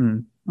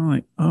mountain. I'm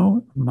like,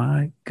 oh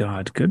my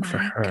God, good for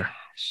My her.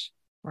 gosh.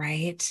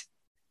 Right.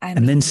 I And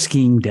then mean,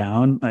 skiing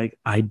down, like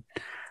I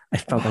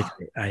felt like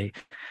oh,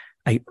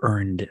 I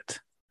earned it.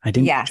 I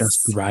didn't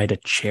just yes. ride a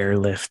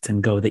chairlift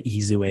and go the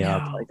easy way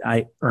up. Like No.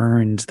 I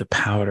earned the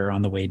powder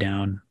on the way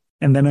down.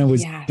 And then I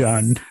was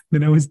done. Yes.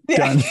 Then I was Yeah.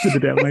 done for the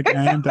day. I'm like,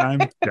 and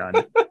I'm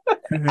done.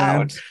 And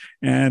Ouch.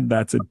 and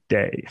that's a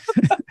day.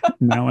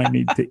 Now I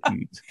need to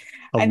eat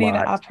a I need an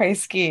lot. après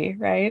ski,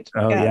 right?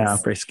 Oh yeah,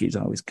 Yes. après ski is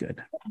always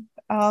good.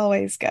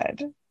 Always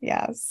good.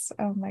 Yes.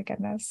 Oh my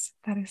goodness.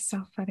 That is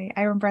so funny.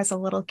 I remember as a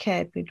little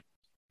kid,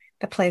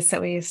 the place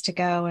that we used to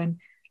go, and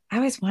I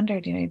always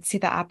wondered, you'd see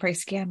the après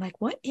ski. I'm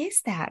like, what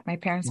is that? My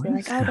parents would What be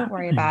like, is oh, don't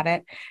worry happening? about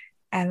it.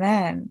 And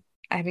then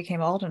I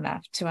became old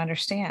enough to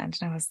understand.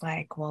 And I was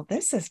like, well,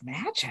 this is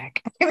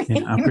magic. I Yeah,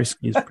 après mean,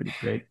 ski is pretty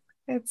great.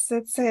 it's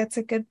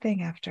a good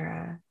thing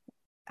after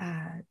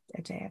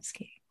a day of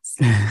skiing.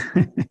 So,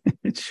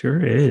 It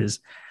sure is.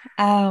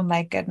 oh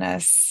my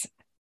goodness.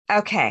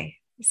 Okay.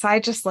 So I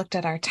just looked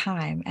at our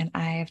time and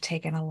I have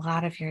taken a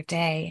lot of your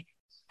day.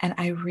 And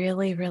I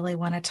really, really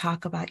want to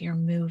talk about your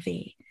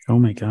movie. Oh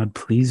my God,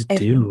 please If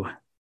do.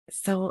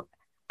 so,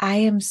 I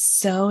am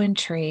so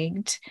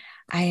intrigued.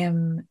 I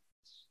am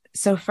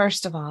so,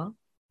 first of all,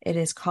 it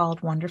is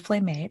called Wonderfully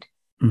Made.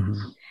 Mhm.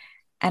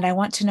 And I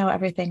want to know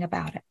everything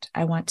about it.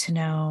 I want to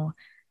know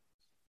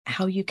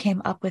how you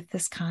came up with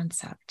this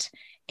concept.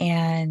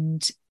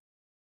 And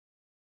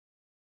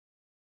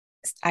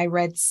I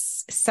read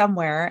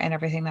somewhere and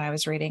everything that I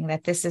was reading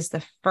that this is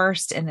the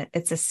first, and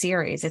it's a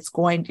series.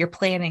 You're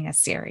planning a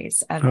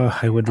series Oh,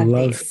 I would of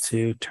love these.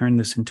 to turn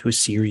this into a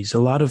series. A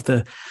lot of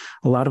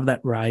that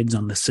rides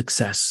on the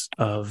success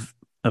of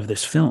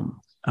this film.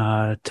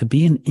 To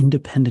be an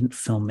independent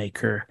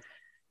filmmaker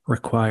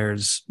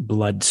requires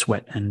blood,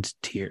 sweat, and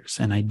tears,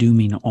 and I do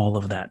mean all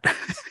of that.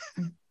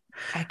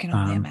 I can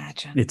only um,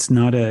 imagine. it's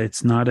not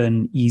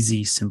an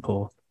easy,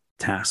 simple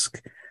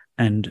task,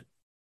 and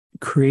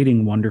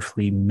creating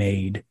wonderfully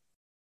made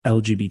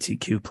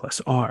LGBTQ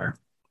plus R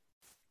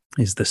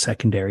is the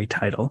secondary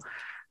title,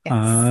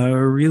 Yes.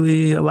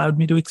 really allowed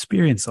me to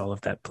experience all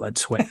of that blood,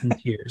 sweat, and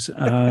tears.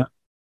 And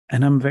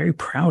I'm very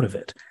proud of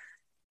it.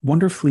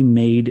 Wonderfully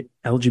made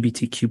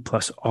LGBTQ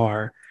plus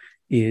R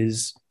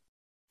is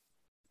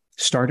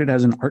started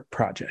as an art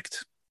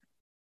project,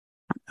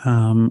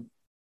 um,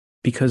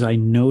 because I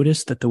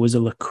noticed that there was a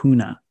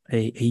lacuna,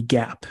 a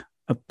gap,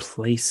 a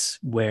place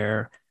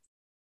where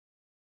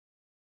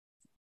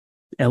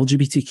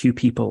LGBTQ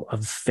people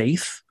of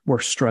faith were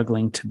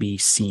struggling to be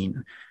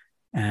seen.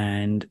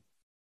 And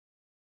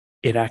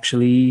it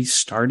actually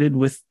started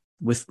with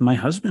my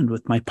husband,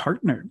 with my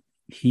partner.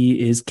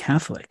 He is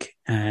Catholic,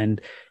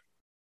 and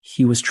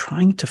he was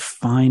trying to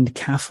find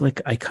Catholic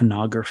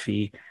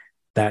iconography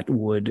that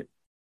would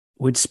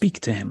speak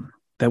to him,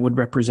 that would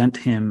represent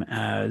him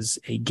as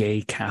a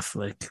gay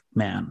Catholic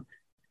man.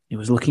 He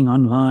was looking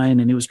online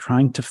and he was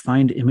trying to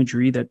find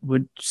imagery that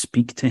would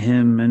speak to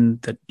him,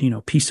 and that,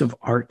 piece of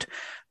art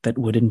that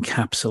would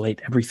encapsulate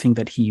everything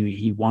that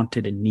he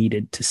wanted and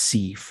needed to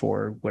see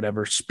for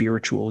whatever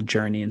spiritual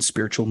journey and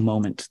spiritual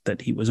moment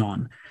that he was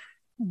on.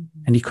 Mhm.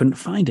 And he couldn't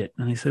find it.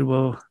 And I said,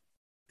 well,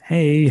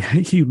 hey,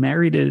 you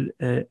married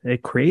a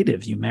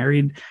creative, you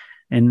married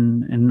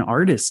an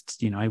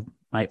artist.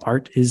 My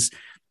art is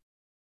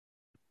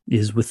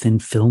within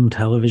film,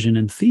 television,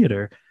 and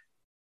theater,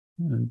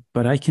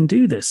 but I can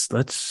do this.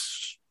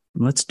 Let's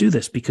do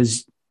this,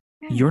 because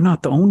Yeah. you're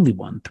not the only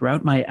one.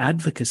 Throughout my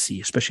advocacy,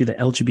 especially the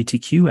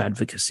LGBTQ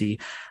advocacy,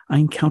 I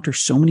encounter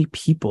so many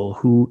people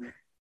who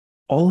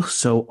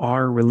also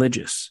are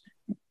religious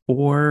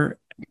or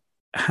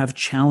have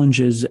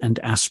challenges and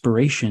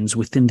aspirations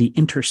within the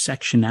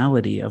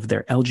intersectionality of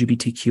their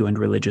LGBTQ and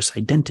religious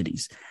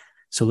identities.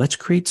 So let's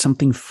create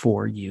something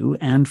for you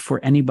and for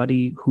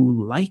anybody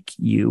who, like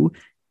you,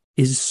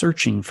 is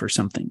searching for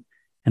something.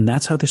 And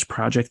that's how this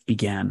project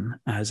began,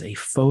 as a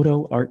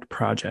photo art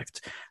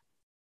project,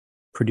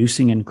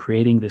 producing and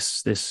creating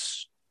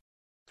this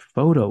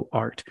photo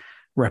art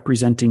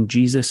representing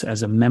Jesus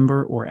as a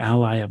member or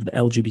ally of the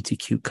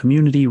LGBTQ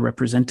community,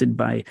 represented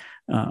by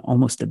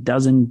almost a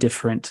dozen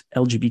different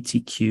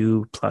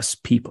LGBTQ plus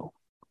people.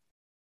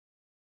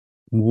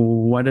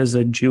 What does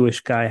a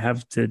Jewish guy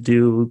have to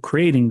do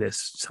creating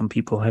this? Some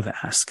people have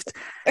asked.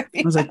 I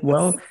was like, Yes.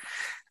 well,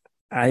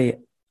 I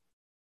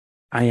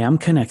I am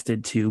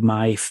connected to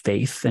my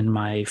faith and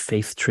my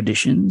faith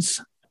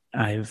traditions.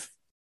 I've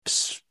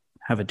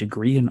have a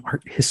degree in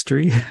art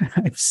history.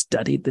 I've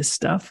studied this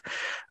stuff,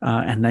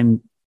 and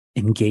I'm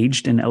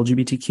engaged in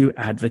LGBTQ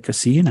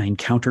advocacy, and I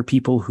encounter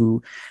people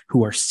who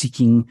are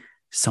seeking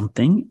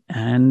something,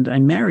 and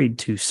I'm married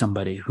to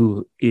somebody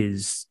who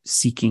is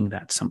seeking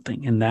that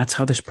something. And that's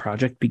how this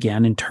project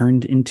began and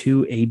turned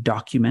into a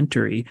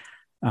documentary,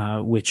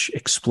 which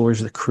explores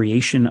the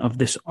creation of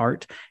this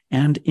art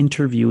and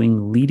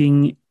interviewing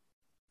leading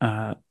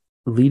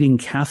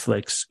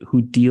Catholics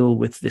who deal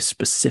with this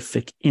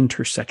specific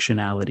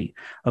intersectionality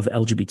of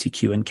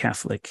LGBTQ and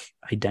Catholic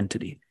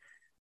identity.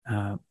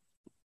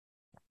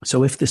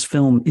 So if this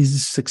film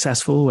is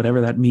successful,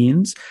 whatever that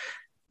means,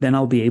 then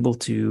I'll be able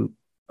to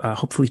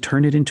hopefully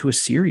turn it into a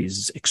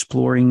series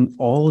exploring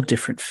all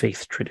different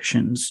faith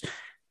traditions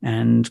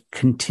and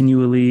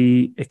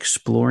continually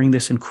exploring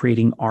this and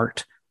creating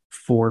art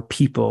for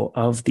people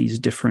of these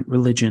different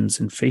religions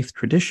and faith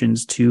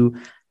traditions to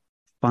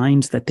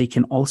find that they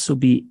can also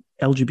be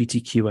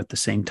LGBTQ at the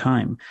same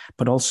time,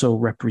 but also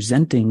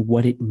representing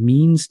what it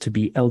means to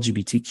be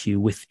LGBTQ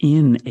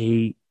within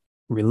a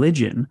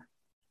religion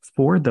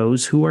for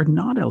those who are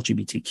not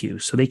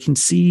LGBTQ. So they can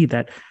see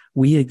that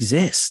we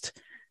exist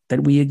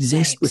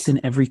right. within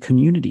every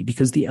community,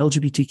 because the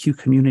LGBTQ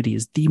community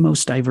is the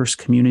most diverse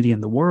community in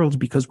the world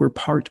because we're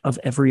part of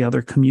every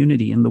other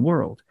community in the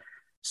world.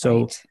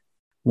 So right.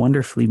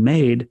 Wonderfully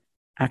Made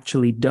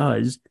actually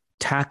does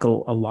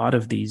tackle a lot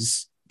of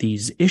these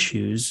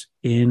issues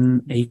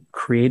in a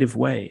creative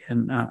way.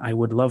 And I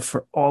would love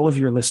for all of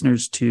your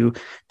listeners to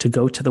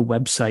go to the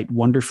website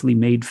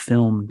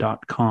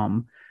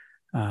wonderfullymadefilm.com.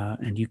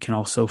 And you can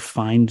also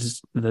find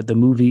the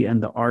movie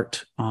and the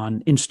art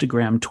on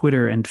Instagram,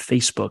 Twitter, and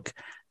Facebook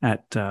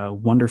at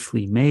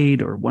Wonderfully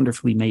Made or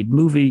Wonderfully Made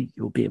Movie.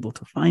 You'll be able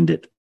to find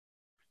it.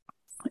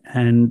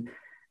 And,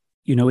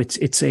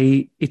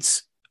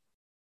 it's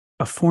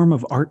a form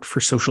of art for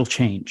social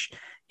change.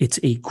 It's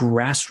a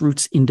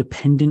grassroots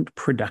independent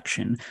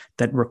production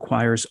that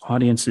requires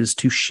audiences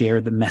to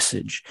share the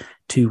message,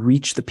 to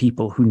reach the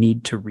people who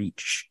need to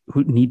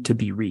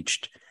be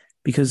reached.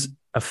 Because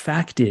a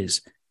fact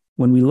is,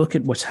 when we look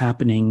at what's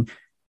happening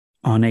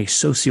on a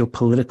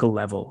socio-political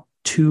level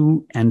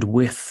to and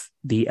with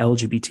the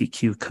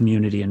LGBTQ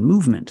community and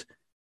movement,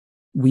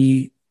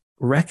 we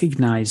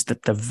recognize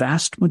that the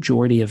vast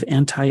majority of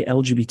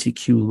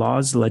anti-LGBTQ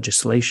laws,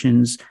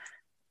 legislations,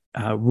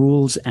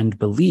 rules, and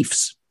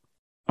beliefs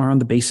are on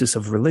the basis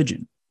of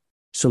religion.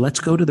 So let's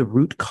go to the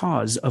root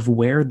cause of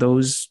where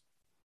those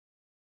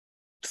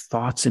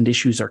thoughts and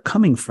issues are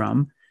coming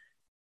from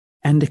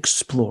and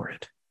explore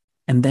it.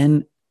 And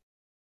then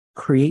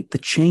create the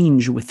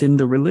change within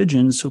the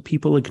religion so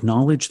people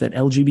acknowledge that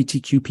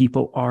LGBTQ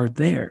people are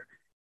there.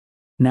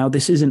 Now,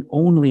 this isn't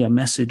only a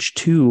message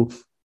to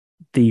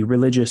the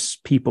religious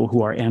people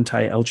who are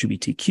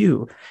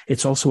anti-LGBTQ.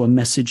 It's also a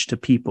message to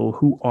people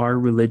who are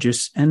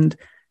religious and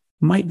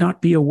might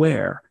not be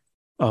aware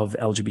of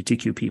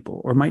LGBTQ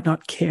people or might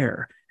not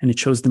care. And it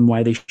shows them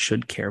why they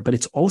should care. But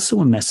it's also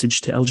a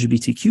message to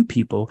LGBTQ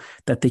people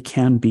that they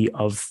can be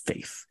of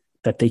faith,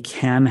 that they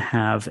can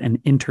have an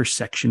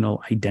intersectional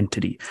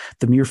identity.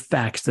 The mere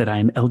fact that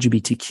I'm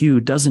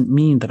LGBTQ doesn't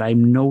mean that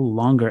I'm no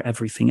longer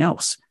everything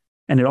else.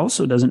 And it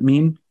also doesn't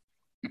mean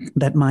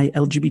that my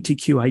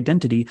LGBTQ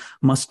identity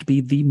must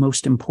be the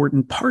most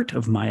important part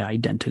of my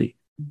identity.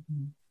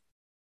 Mm-hmm.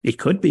 It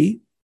could be.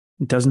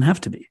 It doesn't have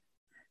to be.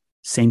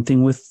 Same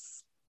thing with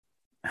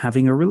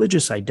having a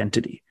religious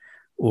identity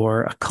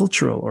or a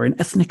cultural or an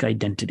ethnic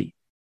identity.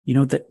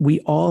 That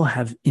we all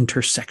have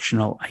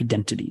intersectional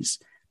identities.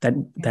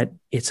 That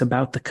it's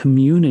about the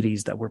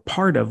communities that we're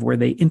part of where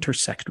they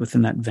intersect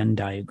within that Venn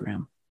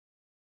diagram.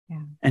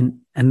 Yeah.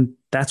 And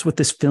that's what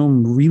this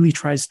film really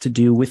tries to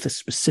do with a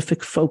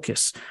specific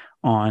focus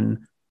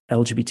on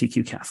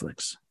LGBTQ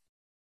Catholics.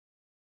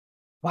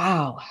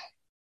 Wow.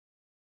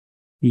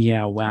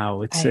 Yeah,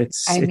 wow. It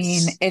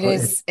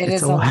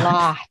is a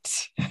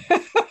lot.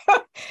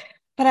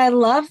 But I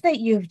love that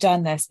you've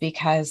done this,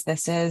 because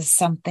this is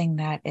something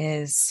that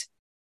is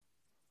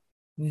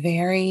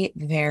very,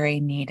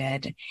 very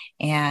needed.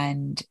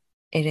 And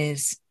it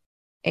is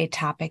a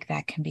topic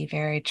that can be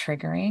very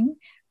triggering.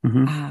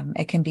 Mm-hmm.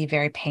 It can be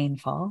very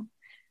painful.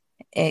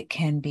 It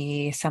can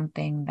be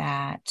something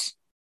that,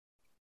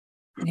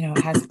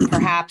 has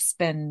perhaps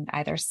been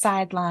either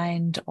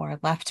sidelined or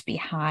left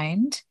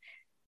behind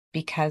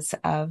because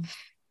of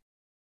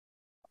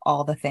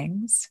all the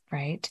things,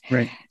 right?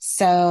 Right.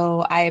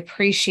 So I'm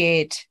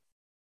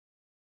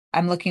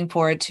looking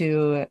forward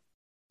to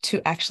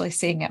actually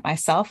seeing it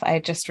myself. I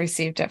just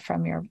received it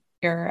from your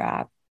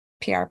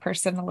PR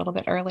person a little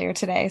bit earlier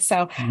today.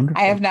 So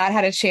wonderful. I have not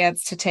had a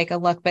chance to take a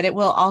look, but it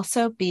will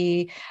also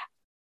be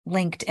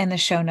linked in the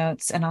show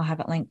notes, and I'll have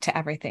it linked to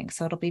everything.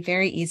 So it'll be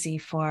very easy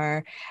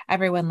for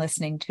everyone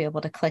listening to be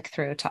able to click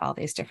through to all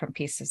these different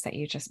pieces that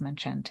you just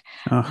mentioned.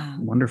 Oh,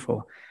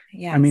 wonderful.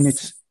 Yes. I mean,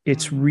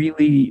 it's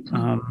really,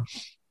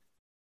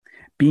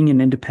 being an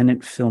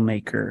independent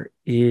filmmaker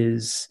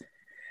is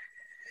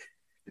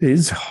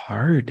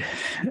hard,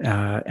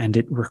 and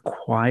it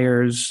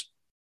requires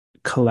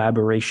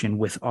collaboration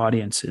with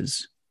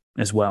audiences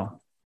as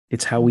well.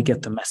 It's how we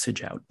get the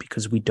message out,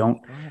 because we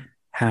don't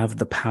have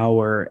the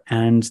power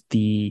and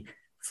the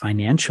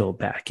financial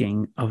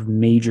backing of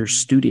major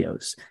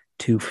studios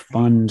to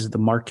fund the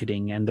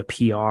marketing and the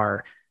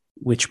PR,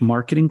 which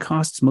marketing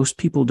costs most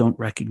people don't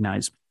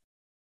recognize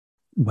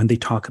when they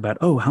talk about,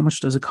 oh, how much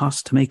does it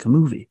cost to make a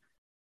movie?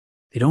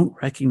 They don't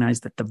recognize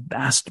that the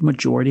vast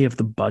majority of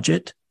the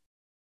budget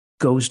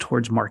goes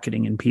towards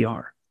marketing and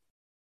PR.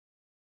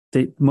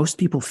 Most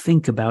people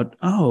think about,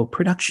 oh,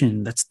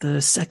 production, that's the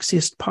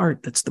sexiest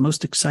part. That's the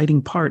most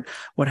exciting part.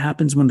 What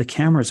happens when the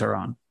cameras are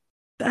on?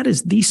 That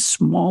is the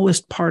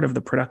smallest part of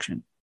the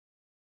production.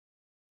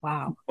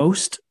 Wow.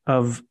 Most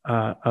of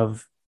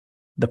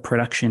the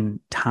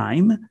production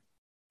time,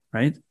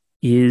 right,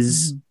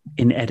 is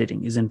in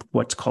editing, is in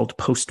what's called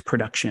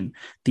post-production.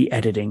 The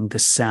editing, the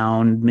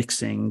sound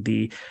mixing,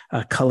 the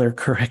color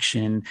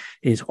correction,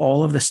 is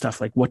all of the stuff.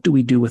 Like, what do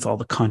we do with all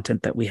the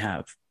content that we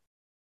have?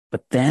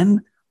 But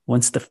then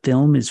once the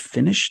film is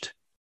finished,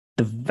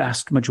 the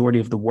vast majority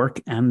of the work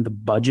and the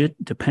budget,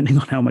 depending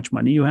on how much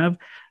money you have,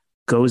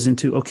 goes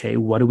into, okay,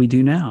 what do we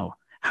do now?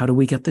 How do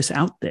we get this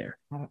out there?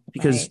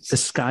 Because the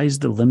sky's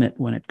the limit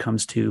when it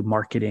comes to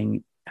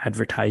marketing,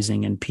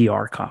 advertising, and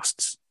PR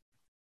costs.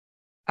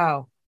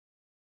 Oh.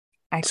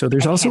 So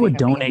there's also a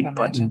donate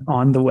button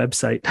on the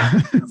website,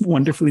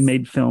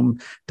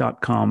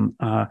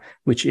 wonderfullymadefilm.com,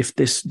 which if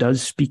this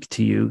does speak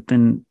to you,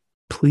 then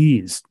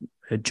please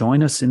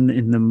join us in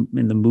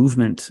the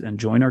movement and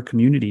join our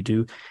community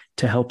to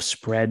help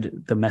spread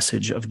the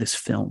message of this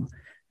film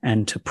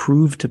and to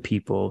prove to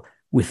people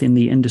within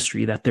the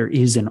industry that there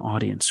is an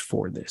audience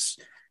for this.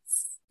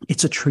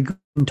 It's a triggering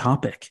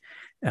topic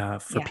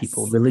for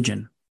people.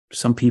 Religion.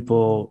 Some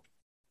people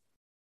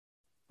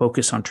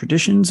focus on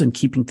traditions and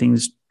keeping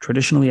things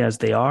traditionally as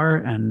they are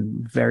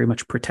and very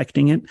much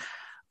protecting it.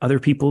 Other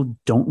people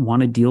don't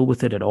want to deal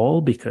with it at all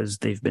because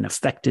they've been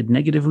affected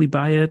negatively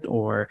by it,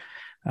 or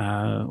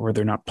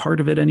they're not part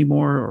of it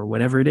anymore, or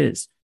whatever it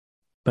is.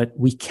 But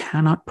we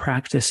cannot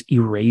practice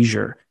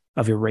erasure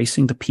of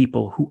erasing the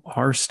people who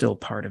are still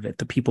part of it,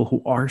 the people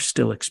who are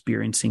still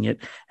experiencing it.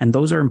 And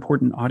those are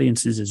important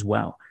audiences as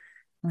well.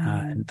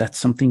 And that's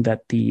something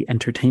that the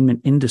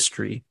entertainment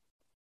industry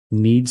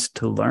needs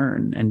to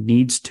learn and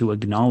needs to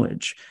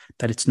acknowledge,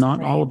 that it's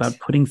not all about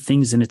putting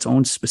things in its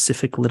own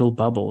specific little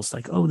bubbles.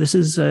 Like, oh, this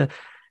is an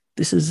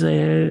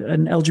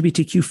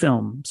LGBTQ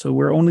film, so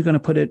we're only going to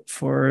put it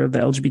for the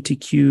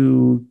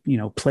LGBTQ,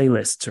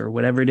 playlists or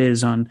whatever it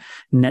is on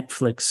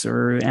Netflix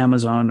or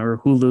Amazon or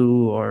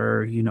Hulu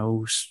or,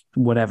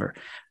 whatever.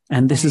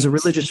 And this is a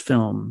religious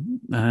film,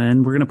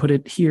 and we're going to put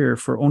it here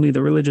for only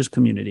the religious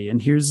community.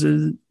 And here's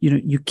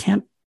you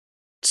can't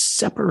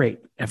separate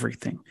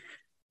everything.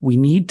 We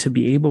need to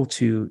be able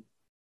to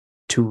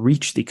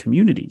reach the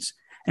communities.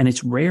 And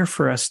it's rare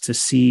for us to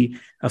see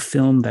a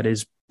film that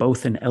is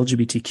both an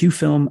LGBTQ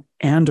film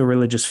and a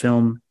religious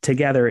film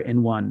together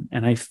in one.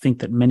 And I think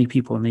that many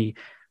people in the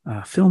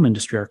film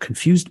industry are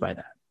confused by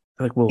that.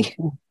 They're like, well,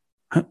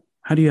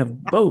 how do you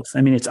have both? I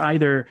mean, it's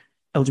either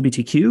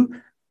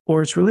LGBTQ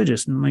or it's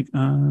religious. And I'm like,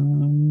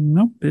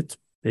 no, it's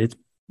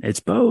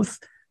both.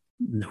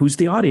 Who's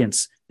the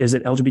audience? Is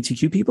it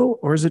LGBTQ people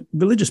or is it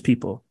religious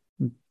people?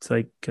 It's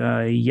like,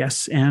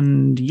 yes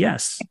and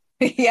yes.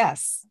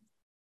 Yes,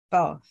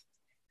 both.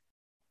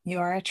 You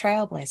are a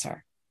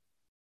trailblazer.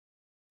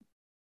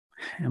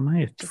 Am I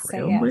a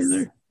trailblazer?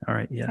 Yes. All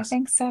right, yes. I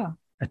think so.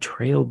 A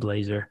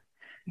trailblazer.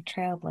 A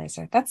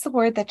trailblazer. That's the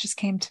word that just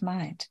came to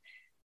mind.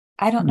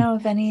 I don't know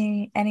of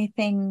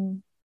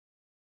anything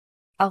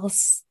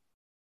else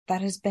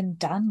that has been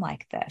done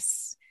like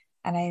this.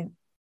 And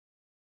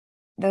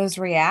those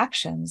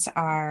reactions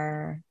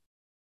are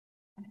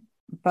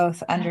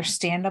both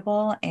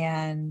understandable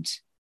and,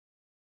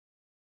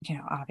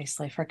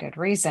 obviously for good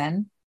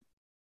reason.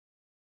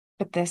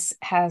 But this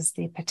has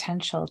the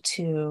potential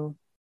to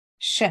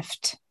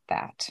shift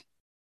that.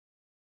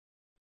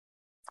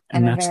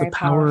 And that's the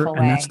power,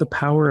 and that's the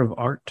power of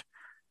art.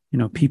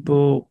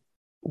 People,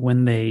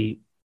 when they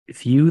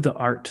view the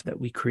art that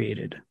we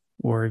created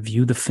or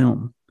view the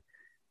film,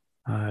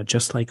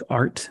 just like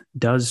art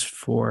does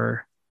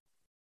for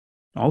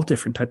all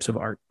different types of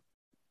art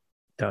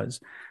does,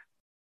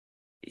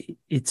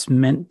 it's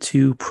meant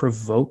to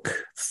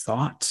provoke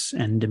thoughts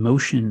and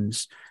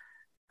emotions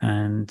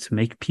and to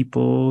make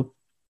people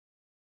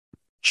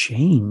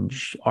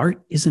change.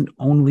 Art isn't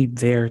only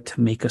there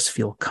to make us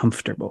feel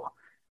comfortable.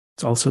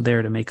 It's also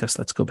there to make us,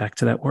 let's go back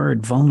to that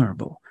word,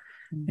 vulnerable.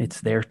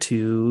 It's there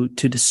to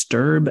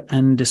disturb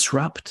and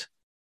disrupt,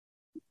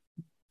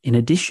 in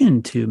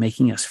addition to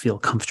making us feel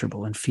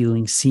comfortable and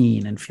feeling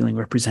seen and feeling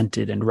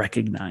represented and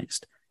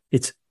recognized.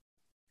 It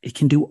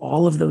can do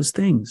all of those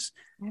things.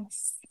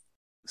 Yes.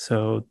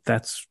 So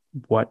that's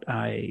what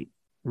I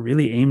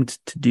really aimed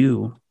to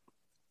do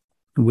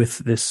with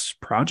this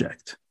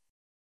project.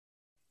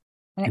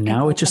 And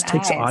now it just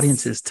takes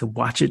audiences to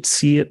watch it,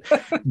 see it,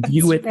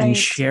 view it, and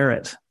share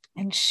it.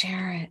 And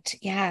share it.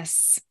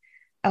 Yes.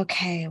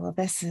 Okay. Well,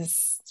 this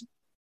is,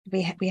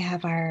 we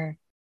have our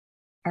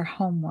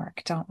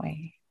homework, don't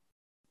we?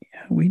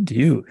 Yeah, we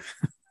do.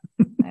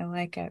 I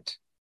like it.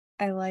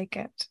 I like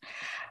it.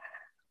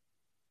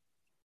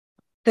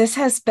 This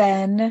has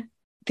been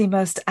the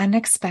most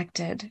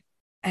unexpected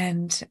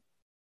and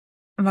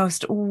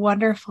most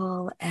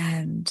wonderful,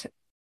 and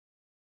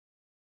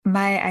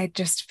I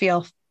just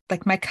feel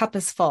like my cup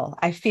is full.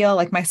 I feel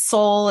like my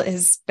soul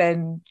has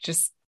been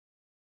just,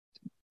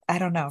 I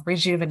don't know,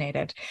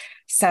 rejuvenated.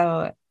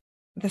 So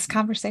this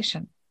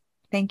conversation,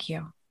 thank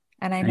you.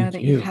 And I know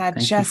that you've had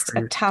just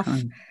a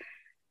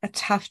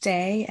tough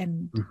day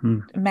and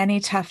many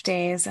tough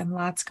days and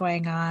lots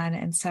going on.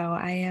 And so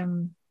I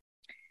am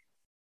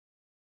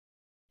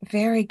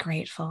very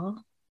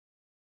grateful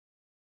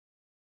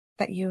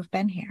that you've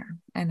been here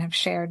and have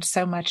shared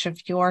so much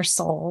of your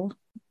soul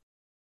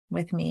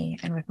with me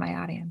and with my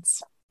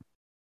audience.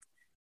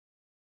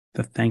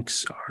 The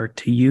thanks are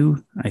to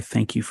you. I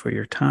thank you for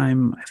your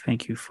time. I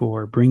thank you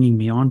for bringing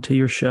me onto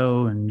your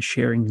show and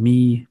sharing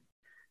me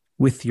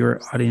with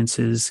your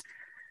audiences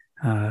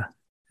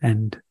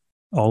and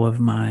all of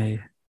my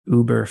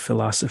Uber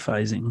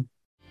philosophizing.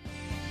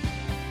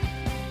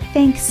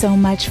 Thanks so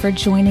much for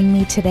joining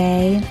me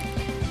today.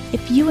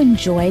 If you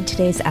enjoyed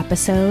today's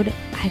episode,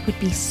 I would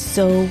be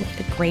so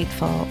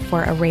grateful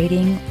for a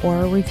rating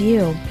or a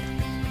review.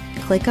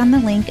 Click on the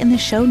link in the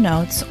show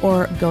notes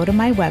or go to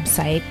my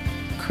website,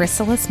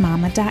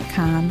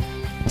 chrysalismama.com,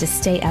 to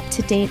stay up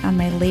to date on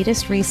my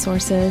latest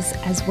resources,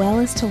 as well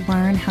as to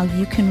learn how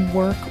you can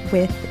work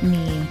with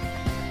me.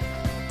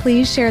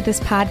 Please share this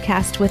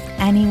podcast with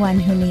anyone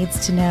who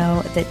needs to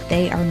know that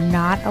they are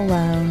not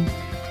alone,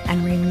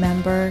 and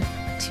remember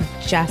to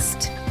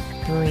just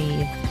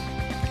breathe.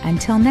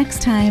 Until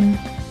next time.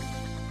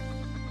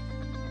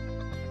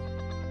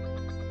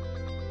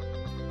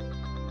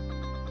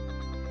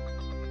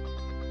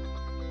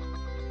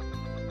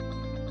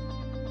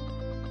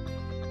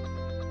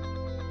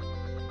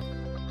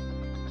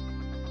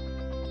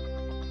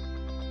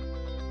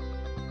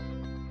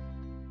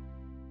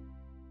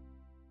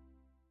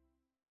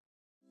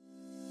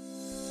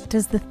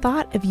 Does the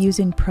thought of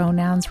using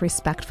pronouns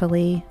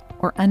respectfully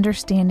or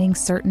understanding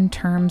certain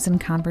terms in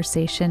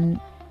conversation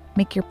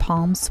make your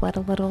palms sweat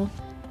a little?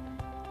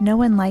 No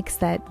one likes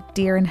that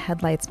deer in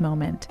headlights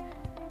moment.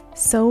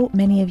 So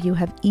many of you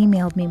have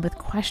emailed me with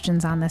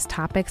questions on this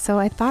topic, so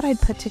I thought I'd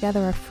put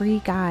together a free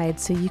guide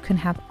so you can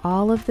have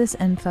all of this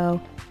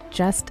info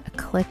just a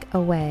click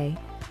away.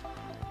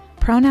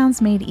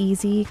 Pronouns Made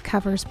Easy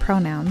covers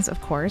pronouns,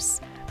 of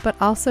course, but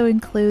also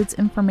includes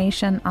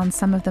information on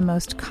some of the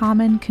most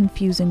common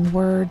confusing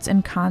words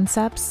and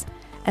concepts,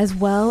 as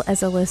well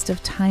as a list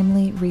of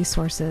timely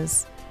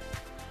resources.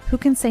 Who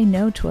can say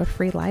no to a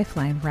free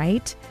lifeline,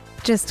 right?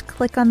 Just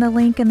click on the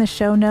link in the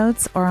show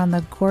notes or on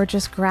the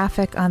gorgeous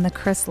graphic on the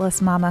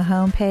Chrysalis Mama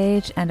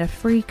homepage, and a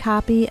free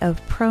copy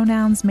of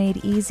Pronouns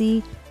Made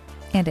Easy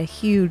and a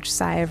huge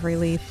sigh of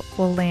relief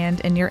will land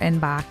in your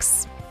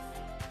inbox.